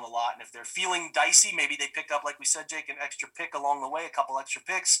Hunter Long a lot, and if they're feeling dicey, maybe they pick up, like we said, Jake, an extra pick along the way, a couple extra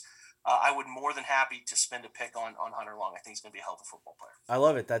picks. I would more than happy to spend a pick on Hunter Long. I think he's going to be a hell of a football player. I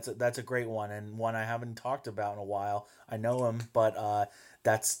love it. That's a great one, and one I haven't talked about in a while. I know him, but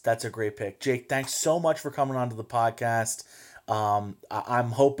that's a great pick. Jake, thanks so much for coming onto the podcast.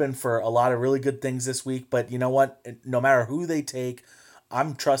 I'm hoping for a lot of really good things this week, but you know what? No matter who they take,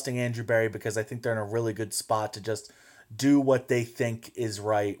 I'm trusting Andrew Barry because I think they're in a really good spot to just do what they think is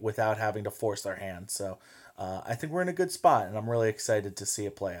right without having to force their hand. So I think we're in a good spot, and I'm really excited to see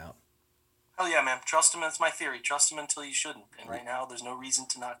it play out. Hell yeah, man. Trust him. That's my theory. Trust him until you shouldn't. And right now, there's no reason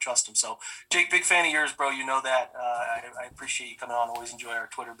to not trust him. So, Jake, big fan of yours, bro. You know that. I appreciate you coming on. Always enjoy our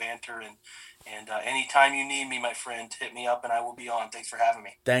Twitter banter. And anytime you need me, my friend, hit me up and I will be on. Thanks for having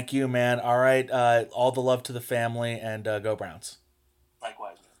me. Thank you, man. All right. All the love to the family, and go Browns.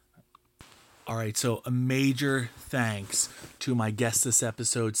 Likewise, man. All right. So a major thanks to my guests this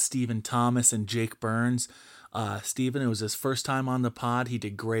episode, Stephen Thomas and Jake Burns. Steven, it was his first time on the pod. He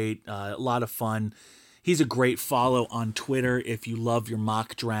did great. A lot of fun. He's a great follow on Twitter if you love your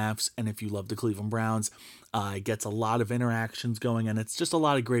mock drafts and if you love the Cleveland Browns. It gets a lot of interactions going, and it's just a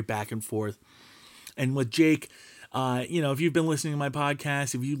lot of great back and forth. And with Jake, if you've been listening to my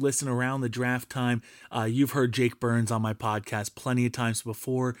podcast, if you listen around the draft time, you've heard Jake Burns on my podcast plenty of times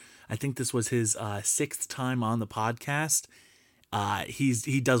before. I think this was his 6th time on the podcast.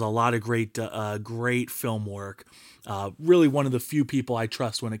 He does a lot of great film work. Really one of the few people I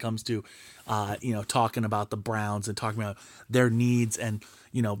trust when it comes to, talking about the Browns and talking about their needs and,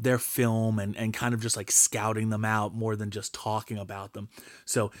 their film and kind of just like scouting them out more than just talking about them.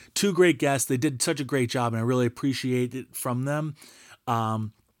 So 2 great guests. They did such a great job and I really appreciate it from them.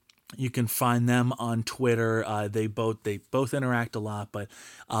 You can find them on Twitter. They both interact a lot. But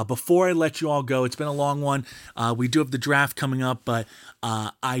before I let you all go, it's been a long one. We do have the draft coming up, but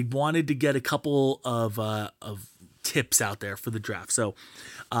I wanted to get a couple of tips out there for the draft. So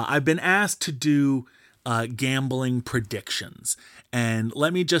I've been asked to do gambling predictions, and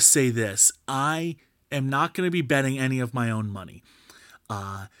let me just say this: I am not going to be betting any of my own money.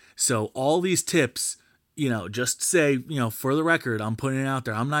 So all these tips. Just say, for the record, I'm putting it out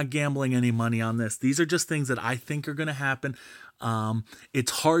there. I'm not gambling any money on this. These are just things that I think are going to happen.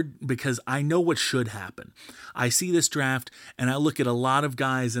 It's hard because I know what should happen. I see this draft and I look at a lot of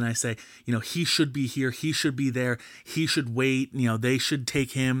guys and I say, he should be here, he should be there, he should wait, they should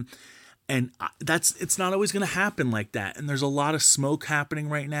take him. And it's not always going to happen like that. And there's a lot of smoke happening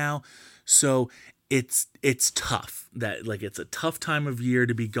right now. So it's tough. It's a tough time of year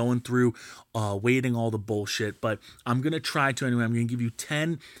to be going through waiting all the bullshit. But I'm going to try to anyway. I'm going to give you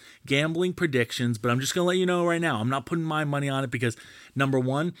 10 gambling predictions. But I'm just going to let you know right now, I'm not putting my money on it because, number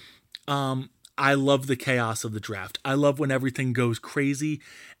one, I love the chaos of the draft. I love when everything goes crazy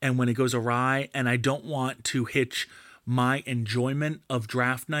and when it goes awry. And I don't want to hitch my enjoyment of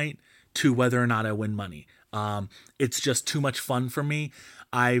draft night to whether or not I win money. It's just too much fun for me.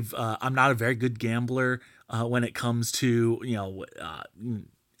 I'm not a very good gambler when it comes to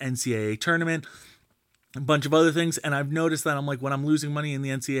NCAA tournament, a bunch of other things, and I've noticed that when I'm losing money in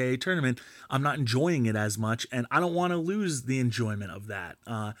the NCAA tournament, I'm not enjoying it as much, and I don't want to lose the enjoyment of that.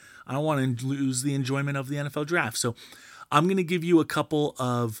 I don't want to lose the enjoyment of the NFL draft. So I'm going to give you a couple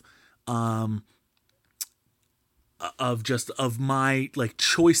of my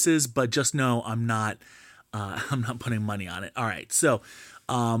choices, but just know I'm not putting money on it. All right. So,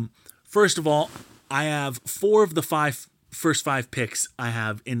 first of all, I have 4 of the first 5 picks I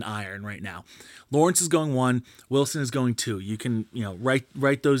have in iron right now. Lawrence is going 1, Wilson is going 2. You can,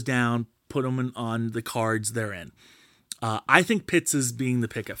 write those down, put them on the cards they're in. I think Pitts is being the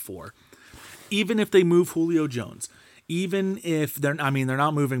pick at 4. Even if they move Julio Jones, even if they're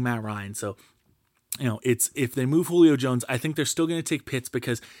not moving Matt Ryan. So, if they move Julio Jones, I think they're still going to take Pitts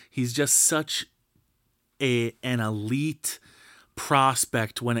because he's just such an elite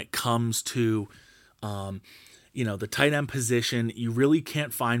prospect when it comes to, the tight end position. You really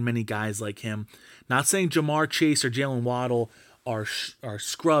can't find many guys like him. Not saying Jamar Chase or Jalen Waddle are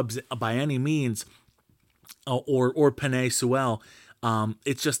scrubs by any means, or Penei Sewell.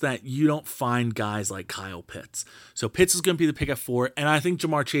 It's just that you don't find guys like Kyle Pitts. So Pitts is going to be the pick at 4, and I think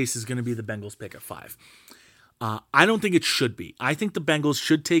Jamar Chase is going to be the Bengals pick at 5. I don't think it should be. I think the Bengals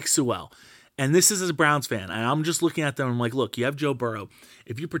should take Sewell. And this is as a Browns fan, and I'm just looking at them and I'm like, look, you have Joe Burrow.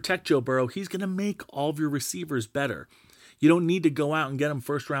 If you protect Joe Burrow, he's going to make all of your receivers better. You don't need to go out and get them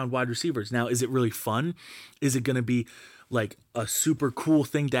first-round wide receivers. Now, is it really fun? Is it going to be a super cool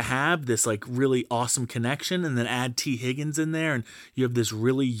thing to have, this really awesome connection, and then add T. Higgins in there and you have this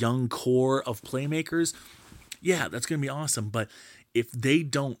really young core of playmakers? Yeah, that's going to be awesome. But if they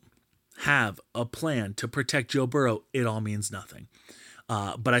don't have a plan to protect Joe Burrow, it all means nothing.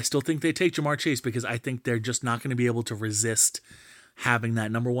 But I still think they take Jamar Chase because I think they're just not going to be able to resist having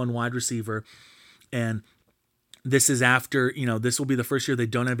that number 1 wide receiver. And this is after, this will be the first year they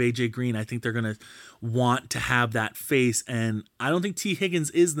don't have AJ Green. I think they're going to want to have that face. And I don't think T.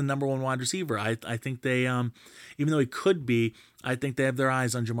 Higgins is the number 1 wide receiver. I think they, even though he could be, I think they have their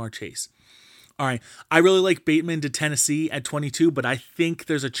eyes on Jamar Chase. All right. I really like Bateman to Tennessee at 22, but I think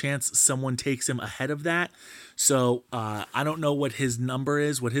there's a chance someone takes him ahead of that. So I don't know what his number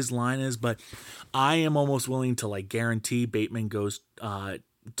is, what his line is, but I am almost willing to guarantee Bateman goes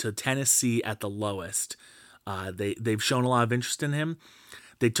to Tennessee at the lowest. They've shown a lot of interest in him.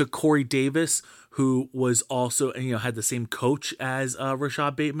 They took Corey Davis, who was also, had the same coach as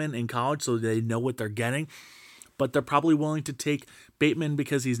Rashad Bateman in college, so they know what they're getting. But they're probably willing to take Bateman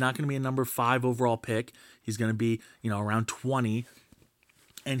because he's not going to be a number 5 overall pick. He's going to be, around 20.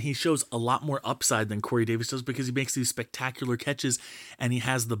 And he shows a lot more upside than Corey Davis does because he makes these spectacular catches and he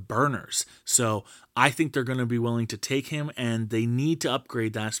has the burners. So I think they're going to be willing to take him, and they need to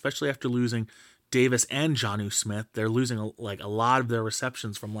upgrade that, especially after losing Davis and Jonnu Smith. They're losing a lot of their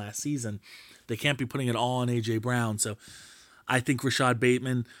receptions from last season. They can't be putting it all on A.J. Brown. So I think Rashad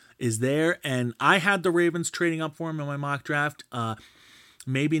Bateman is there, and I had the Ravens trading up for him in my mock draft.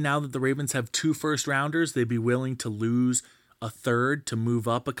 Maybe now that the Ravens have 2 first-rounders, they'd be willing to lose a third to move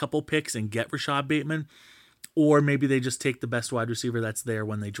up a couple picks and get Rashad Bateman, or maybe they just take the best wide receiver that's there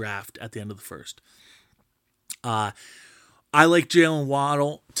when they draft at the end of the first. I like Jalen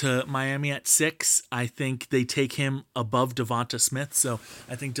Waddle to Miami at 6. I think they take him above Devonta Smith. So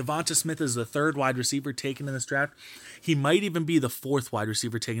I think Devonta Smith is the 3rd wide receiver taken in this draft. He might even be the 4th wide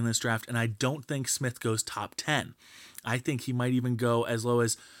receiver taken in this draft, and I don't think Smith goes top 10. I think he might even go as low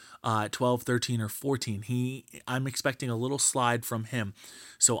as 12, 13, or 14. I'm expecting a little slide from him.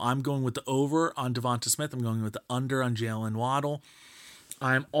 So I'm going with the over on Devonta Smith. I'm going with the under on Jalen Waddle.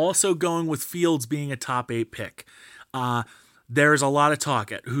 I'm also going with Fields being a top 8 pick. There's a lot of talk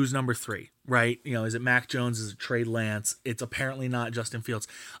at who's number 3, right? Is it Mac Jones? Is it Trey Lance? It's apparently not Justin Fields.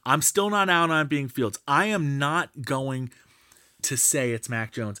 I'm still not out on being Fields. I am not going to say it's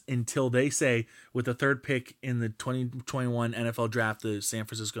Mac Jones until they say with the third pick in the 2021 NFL draft, the San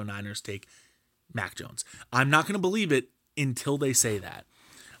Francisco Niners take Mac Jones. I'm not going to believe it until they say that.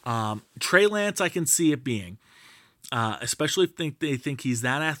 Trey Lance, I can see it being, especially if they think he's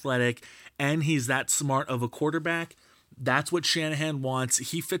that athletic and he's that smart of a quarterback. That's what Shanahan wants.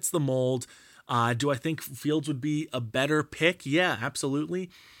 He fits the mold. Do I think Fields would be a better pick? Yeah, absolutely.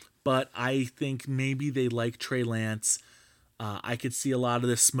 But I think maybe they like Trey Lance. I could see a lot of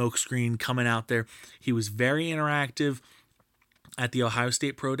this smoke screen coming out there. He was very interactive at the Ohio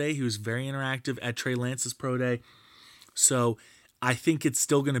State Pro Day. He was very interactive at Trey Lance's Pro Day. So I think it's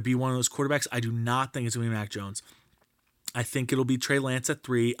still going to be one of those quarterbacks. I do not think it's going to be Mac Jones. I think it'll be Trey Lance at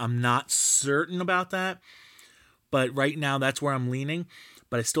 3. I'm not certain about that, but right now that's where I'm leaning.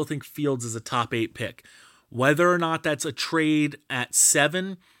 But I still think Fields is a top 8 pick. Whether or not that's a trade at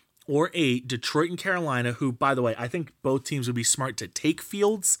 7 or 8, Detroit and Carolina, who, by the way, I think both teams would be smart to take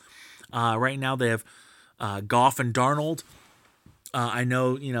Fields. Right now they have Goff and Darnold. I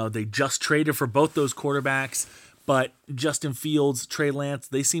know, they just traded for both those quarterbacks, but Justin Fields, Trey Lance,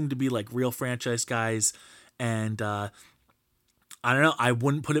 they seem to be like real franchise guys. And I don't know, I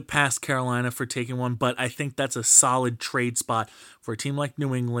wouldn't put it past Carolina for taking one, but I think that's a solid trade spot for a team like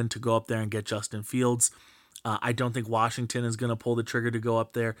New England to go up there and get Justin Fields. I don't think Washington is going to pull the trigger to go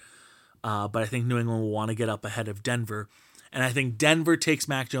up there, but I think New England will want to get up ahead of Denver. And I think Denver takes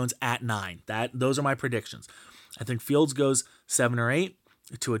Mac Jones at 9. Those are my predictions. I think Fields goes 7 or 8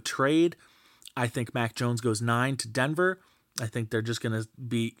 to a trade. I think Mac Jones goes 9 to Denver. I think they're just going to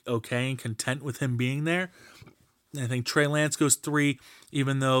be okay and content with him being there. I think Trey Lance goes 3,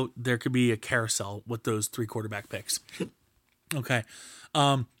 even though there could be a carousel with those 3 quarterback picks. Okay.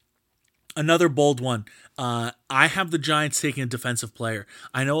 Another bold one. I have the Giants taking a defensive player.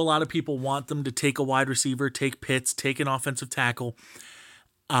 I know a lot of people want them to take a wide receiver, take Pitts, take an offensive tackle.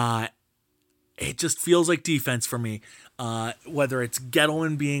 It just feels like defense for me. Whether it's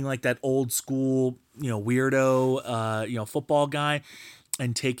Gettleman being like that old school, weirdo, football guy,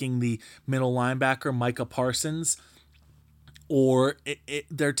 and taking the middle linebacker Micah Parsons, or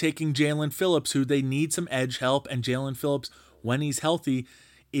they're taking Jalen Phillips, who they need some edge help, and Jalen Phillips, when he's healthy,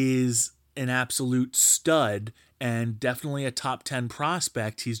 is an absolute stud and definitely a top 10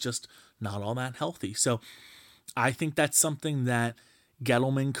 prospect. He's just not all that healthy. So I think that's something that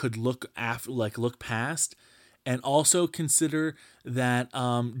Gettleman could look past, and also consider that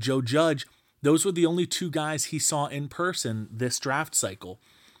Joe Judge, those were the only 2 guys he saw in person this draft cycle.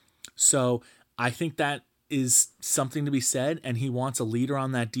 So I think that is something to be said, and he wants a leader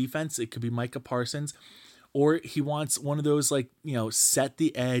on that defense. It could be Micah Parsons, or he wants one of those set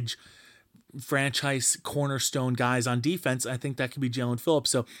the edge franchise cornerstone guys on defense. I think that could be Jalen Phillips.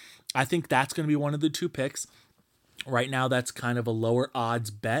 So I think that's going to be one of the 2 picks. Right now, that's kind of a lower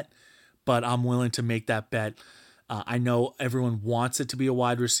odds bet, but I'm willing to make that bet. I know everyone wants it to be a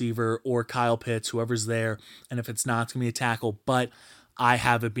wide receiver or Kyle Pitts, whoever's there, and if it's not, it's going to be a tackle, but I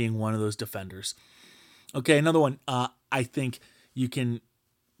have it being one of those defenders. Okay, another one. I think you can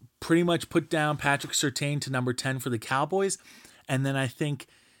pretty much put down Patrick Surtain to number 10 for the Cowboys, and then I think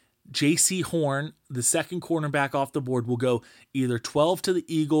J.C. Horn, the second cornerback off the board, will go either 12 to the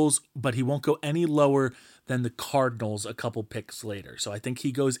Eagles, but he won't go any lower than the Cardinals a couple picks later. So I think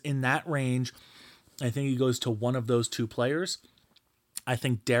he goes in that range. I think he goes to one of those 2 players. I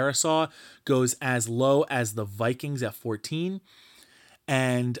think Darisaw goes as low as the Vikings at 14.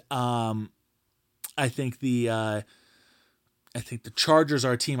 And I think the Chargers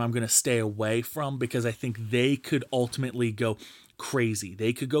are a team I'm going to stay away from, because I think they could ultimately go crazy.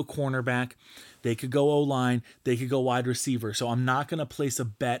 They could go cornerback, they could go O-line, they could go wide receiver. So I'm not going to place a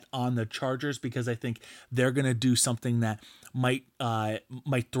bet on the Chargers, because I think they're going to do something that might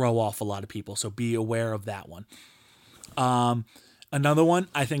throw off a lot of people. So be aware of that one. Another one,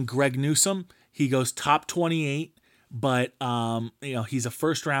 I think Greg Newsome, he goes top 28, but he's a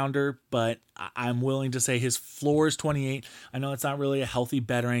first rounder, but I'm willing to say his floor is 28. I know it's not really a healthy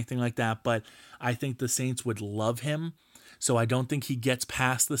bet or anything like that, but I think the Saints would love him. So I don't think he gets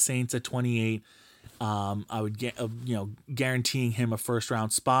past the Saints at 28. I would get, guaranteeing him a first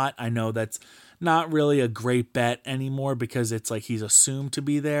round spot. I know that's not really a great bet anymore, because it's like he's assumed to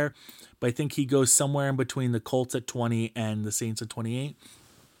be there, but I think he goes somewhere in between the Colts at 20 and the Saints at 28.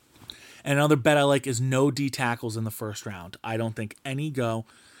 And another bet I like is no D tackles in the first round. I don't think any go.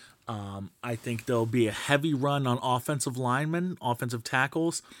 I think there'll be a heavy run on offensive linemen, offensive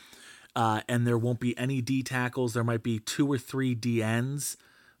tackles, and there won't be any D tackles. There might be 2 or 3 DNs,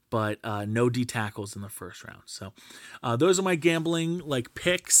 but no D tackles in the first round. So those are my gambling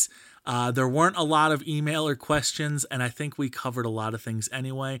picks. There weren't a lot of email or questions, and I think we covered a lot of things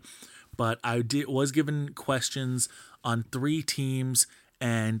anyway. But I was given questions on 3 teams,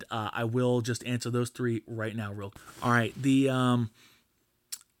 and I will just answer those 3 right now. All right.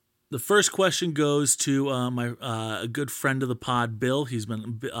 The first question goes to my a good friend of the pod, Bill. He's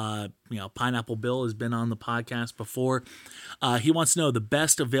been, Pineapple Bill has been on the podcast before. He wants to know the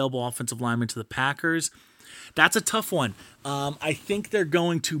best available offensive lineman to the Packers. That's a tough one. I think they're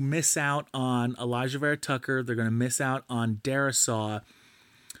going to miss out on Elijah Vera Tucker. They're going to miss out on Darisaw,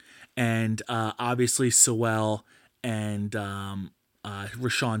 and obviously Sewell and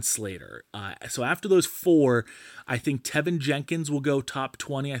Rashawn Slater. So after those 4, I think Tevin Jenkins will go top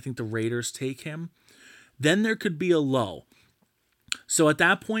 20. I think the Raiders take him. Then there could be a low. So at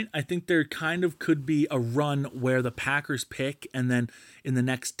that point, I think there kind of could be a run where the Packers pick and then in the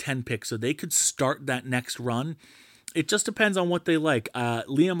next 10 picks. So they could start that next run. It just depends on what they like.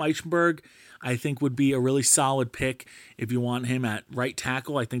 Liam Eichenberg, I think, would be a really solid pick if you want him at right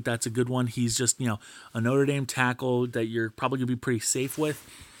tackle. I think that's a good one. He's just, a Notre Dame tackle that you're probably going to be pretty safe with.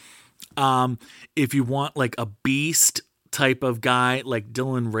 If you want like a beast type of guy like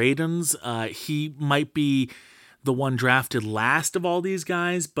Dylan Radins, he might be the one drafted last of all these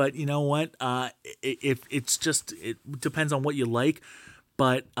guys, but you know what? It depends on what you like.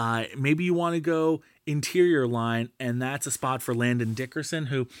 But maybe you want to go interior line, and that's a spot for Landon Dickerson,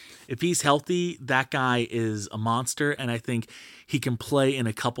 who, if he's healthy, that guy is a monster, and I think he can play in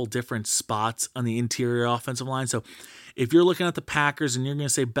a couple different spots on the interior offensive line. So if you're looking at the Packers and you're going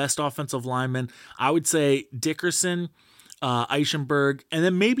to say best offensive lineman, I would say Dickerson, Eichenberg, and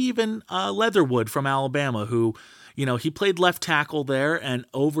then maybe even Leatherwood from Alabama, who, he played left tackle there and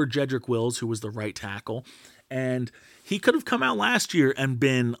over Jedrick Wills, who was the right tackle. And he could have come out last year and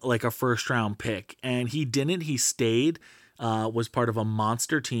been like a first-round pick, and he didn't. He stayed, was part of a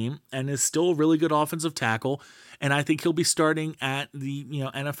monster team, and is still a really good offensive tackle. And I think he'll be starting at the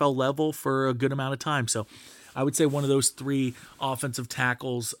NFL level for a good amount of time. So I would say one of those 3 offensive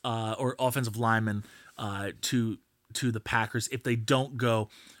tackles or offensive linemen to the Packers if they don't go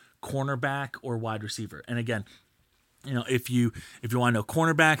cornerback or wide receiver. And again, if you want to know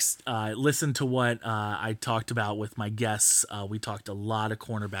cornerbacks, listen to what I talked about with my guests. We talked a lot of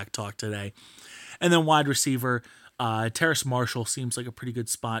cornerback talk today. And then wide receiver, Terrace Marshall seems like a pretty good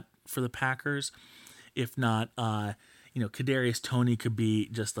spot for the Packers. If not, Kadarius Toney could be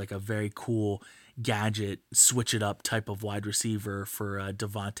just like a very cool gadget, switch it up type of wide receiver for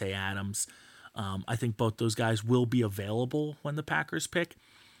Devontae Adams. I think both those guys will be available when the Packers pick.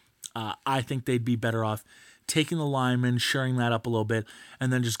 I think they'd be better off taking the lineman, shoring that up a little bit,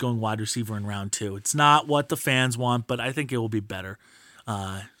 and then just going wide receiver in round 2. It's not what the fans want, but I think it will be better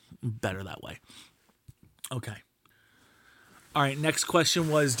that way. Okay. All right, next question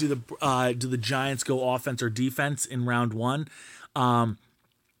was, do the Giants go offense or defense in round 1?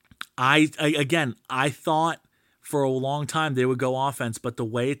 I thought for a long time they would go offense, but the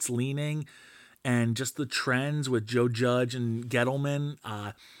way it's leaning and just the trends with Joe Judge and Gettleman,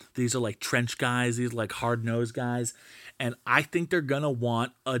 these are like trench guys, these are like hard-nosed guys, and I think they're going to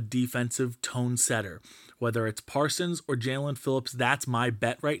want a defensive tone setter. Whether it's Parsons or Jalen Phillips, that's my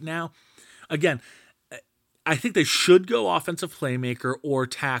bet right now. Again, I think they should go offensive playmaker or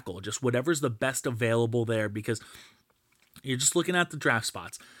tackle, just whatever's the best available there, because you're just looking at the draft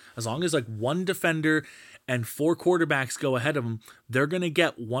spots. As long as like 1 defender and 4 quarterbacks go ahead of them, they're going to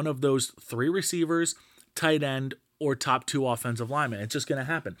get one of those 3 receivers, tight end, or top 2 offensive linemen. It's just going to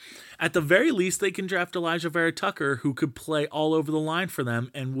happen. At the very least, they can draft Elijah Vera Tucker, who could play all over the line for them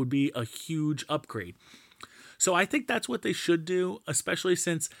and would be a huge upgrade. So I think that's what they should do, especially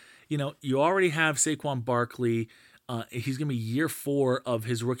since, you already have Saquon Barkley. He's going to be year 4 of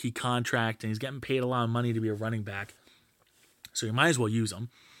his rookie contract, and he's getting paid a lot of money to be a running back. So you might as well use him.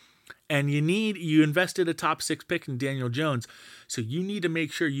 And you invested a top 6 pick in Daniel Jones, so you need to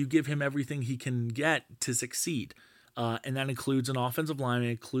make sure you give him everything he can get to succeed. And that includes an offensive line, it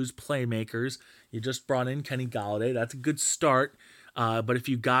includes playmakers. You just brought in Kenny Golladay. That's a good start. But if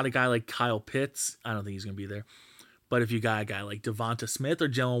you got a guy like Kyle Pitts, I don't think he's going to be there. But if you got a guy like Devonta Smith or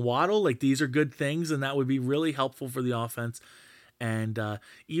Jalen Waddle, like these are good things, and that would be really helpful for the offense. And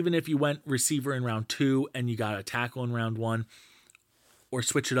even if you went receiver in round 2 and you got a tackle in round 1, or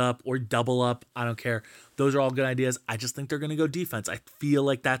switch it up, or double up, I don't care. Those are all good ideas. I just think they're going to go defense. I feel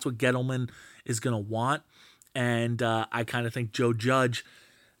like that's what Gettleman is going to want. And I kind of think Joe Judge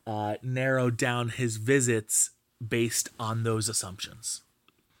narrowed down his visits based on those assumptions.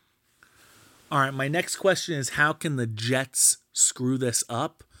 All right, my next question is, how can the Jets screw this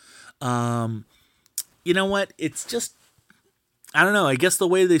up? You know what? It's I don't know. I guess the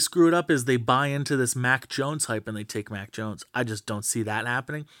way they screw it up is they buy into this Mac Jones hype and they take Mac Jones. I just don't see that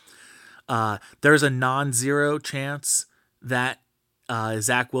happening. There's a non-zero chance that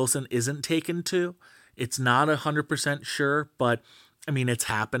Zach Wilson isn't taken to. It's not 100% sure, but I mean, it's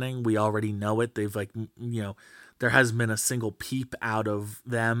happening. We already know it. They've there hasn't been a single peep out of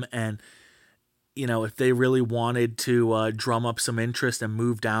them. And, if they really wanted to drum up some interest and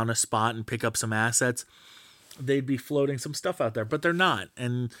move down a spot and pick up some assets, they'd be floating some stuff out there, but they're not.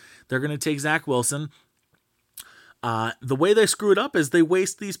 And they're going to take Zach Wilson. The way they screw it up is they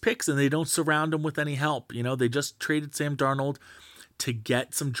waste these picks and they don't surround them with any help. They just traded Sam Darnold to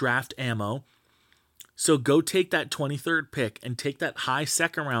get some draft ammo. So go take that 23rd pick and take that high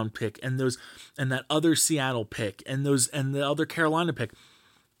second round pick and that other Seattle pick and the other Carolina pick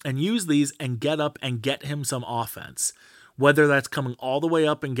and use these and get up and get him some offense. Whether that's coming all the way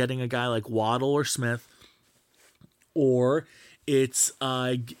up and getting a guy like Waddle or Smith, or it's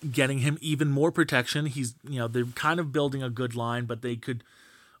getting him even more protection. They're kind of building a good line, but they could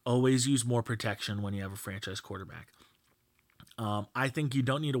always use more protection when you have a franchise quarterback. I think you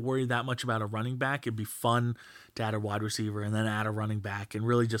don't need to worry that much about a running back. It'd be fun to add a wide receiver and then add a running back and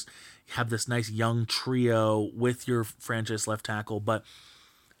really just have this nice young trio with your franchise left tackle. But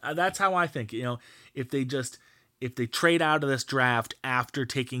that's how I think. If they trade out of this draft after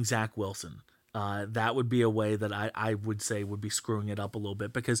taking Zach Wilson, that would be a way that I would say would be screwing it up a little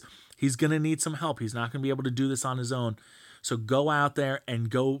bit because he's going to need some help. He's not going to be able to do this on his own. So go out there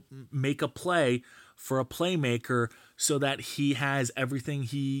and go make a play for a playmaker so that he has everything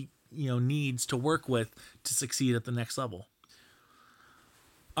he needs to work with to succeed at the next level.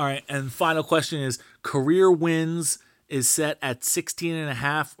 All right, and final question is career wins is set at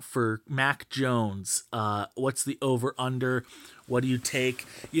 16.5 for Mac Jones. What's the over under? What do you take?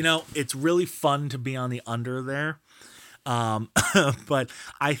 It's really fun to be on the under there. But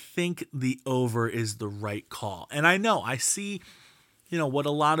I think the over is the right call. And I see, what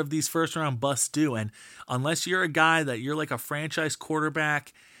a lot of these first round busts do. And unless you're a guy that you're like a franchise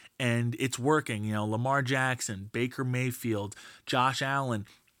quarterback and it's working, Lamar Jackson, Baker Mayfield, Josh Allen,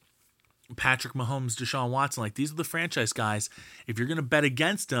 Patrick Mahomes, Deshaun Watson, these are the franchise guys. If you're going to bet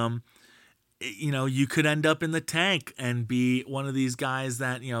against them, you could end up in the tank and be one of these guys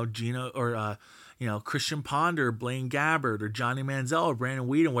that, Gino or, Christian Ponder, Blaine Gabbert, or Johnny Manziel, or Brandon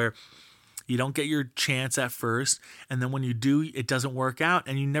Whedon, where you don't get your chance at first, and then when you do, it doesn't work out,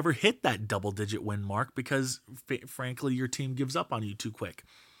 and you never hit that double-digit win mark because, frankly, your team gives up on you too quick.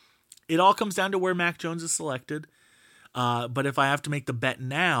 It all comes down to where Mac Jones is selected, but if I have to make the bet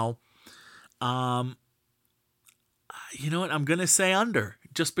now, you know what? I'm going to say under,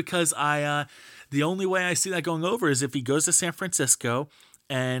 just because the only way I see that going over is if he goes to San Francisco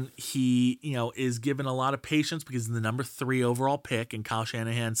and he, is given a lot of patience because he's the number 3 overall pick, and Kyle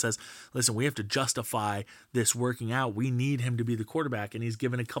Shanahan says, listen, we have to justify this working out. We need him to be the quarterback, and he's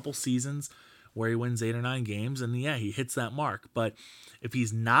given a couple seasons where he wins 8 or 9 games, and yeah, he hits that mark. But if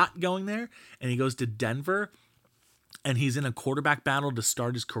he's not going there and he goes to Denver and he's in a quarterback battle to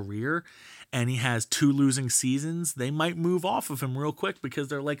start his career and he has 2 losing seasons, they might move off of him real quick because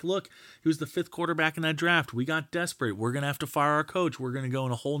they're like, look, he was the 5th quarterback in that draft. We got desperate. We're going to have to fire our coach. We're going to go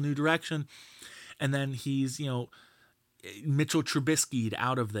in a whole new direction. And then he's, Mitchell Trubisky'd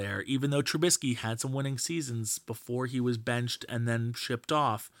out of there, even though Trubisky had some winning seasons before he was benched and then shipped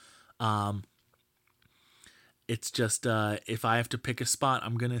off. It's just, if I have to pick a spot,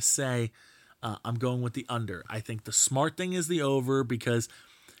 I'm going to say I'm going with the under. I think the smart thing is the over because,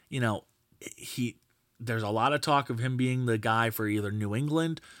 there's a lot of talk of him being the guy for either New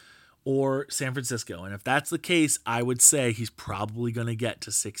England or San Francisco. And if that's the case, I would say he's probably going to get to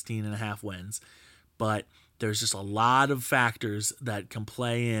 16.5 wins. But there's just a lot of factors that can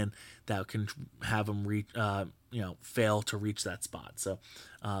play in that can have him reach, fail to reach that spot. So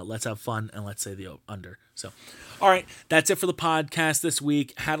let's have fun and let's say the under. So, all right, that's it for the podcast this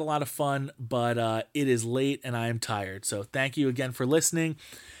week. Had a lot of fun, but it is late and I am tired. So thank you again for listening.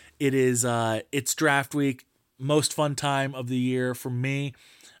 It's draft week, most fun time of the year for me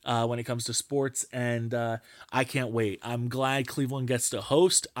when it comes to sports, and I can't wait. I'm glad Cleveland gets to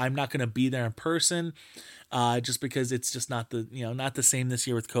host. I'm not going to be there in person just because it's just not the same this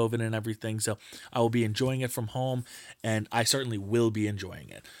year with COVID and everything. So I will be enjoying it from home, and I certainly will be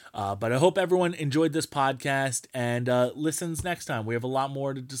enjoying it. But I hope everyone enjoyed this podcast and listens next time. We have a lot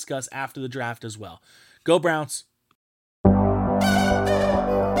more to discuss after the draft as well. Go Browns!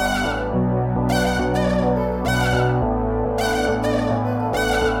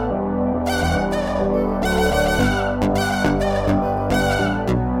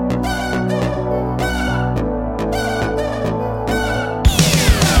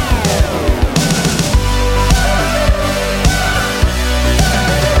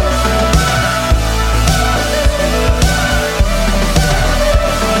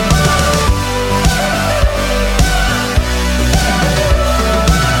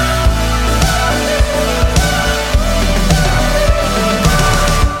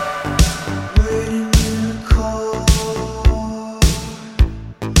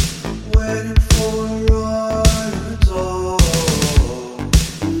 good.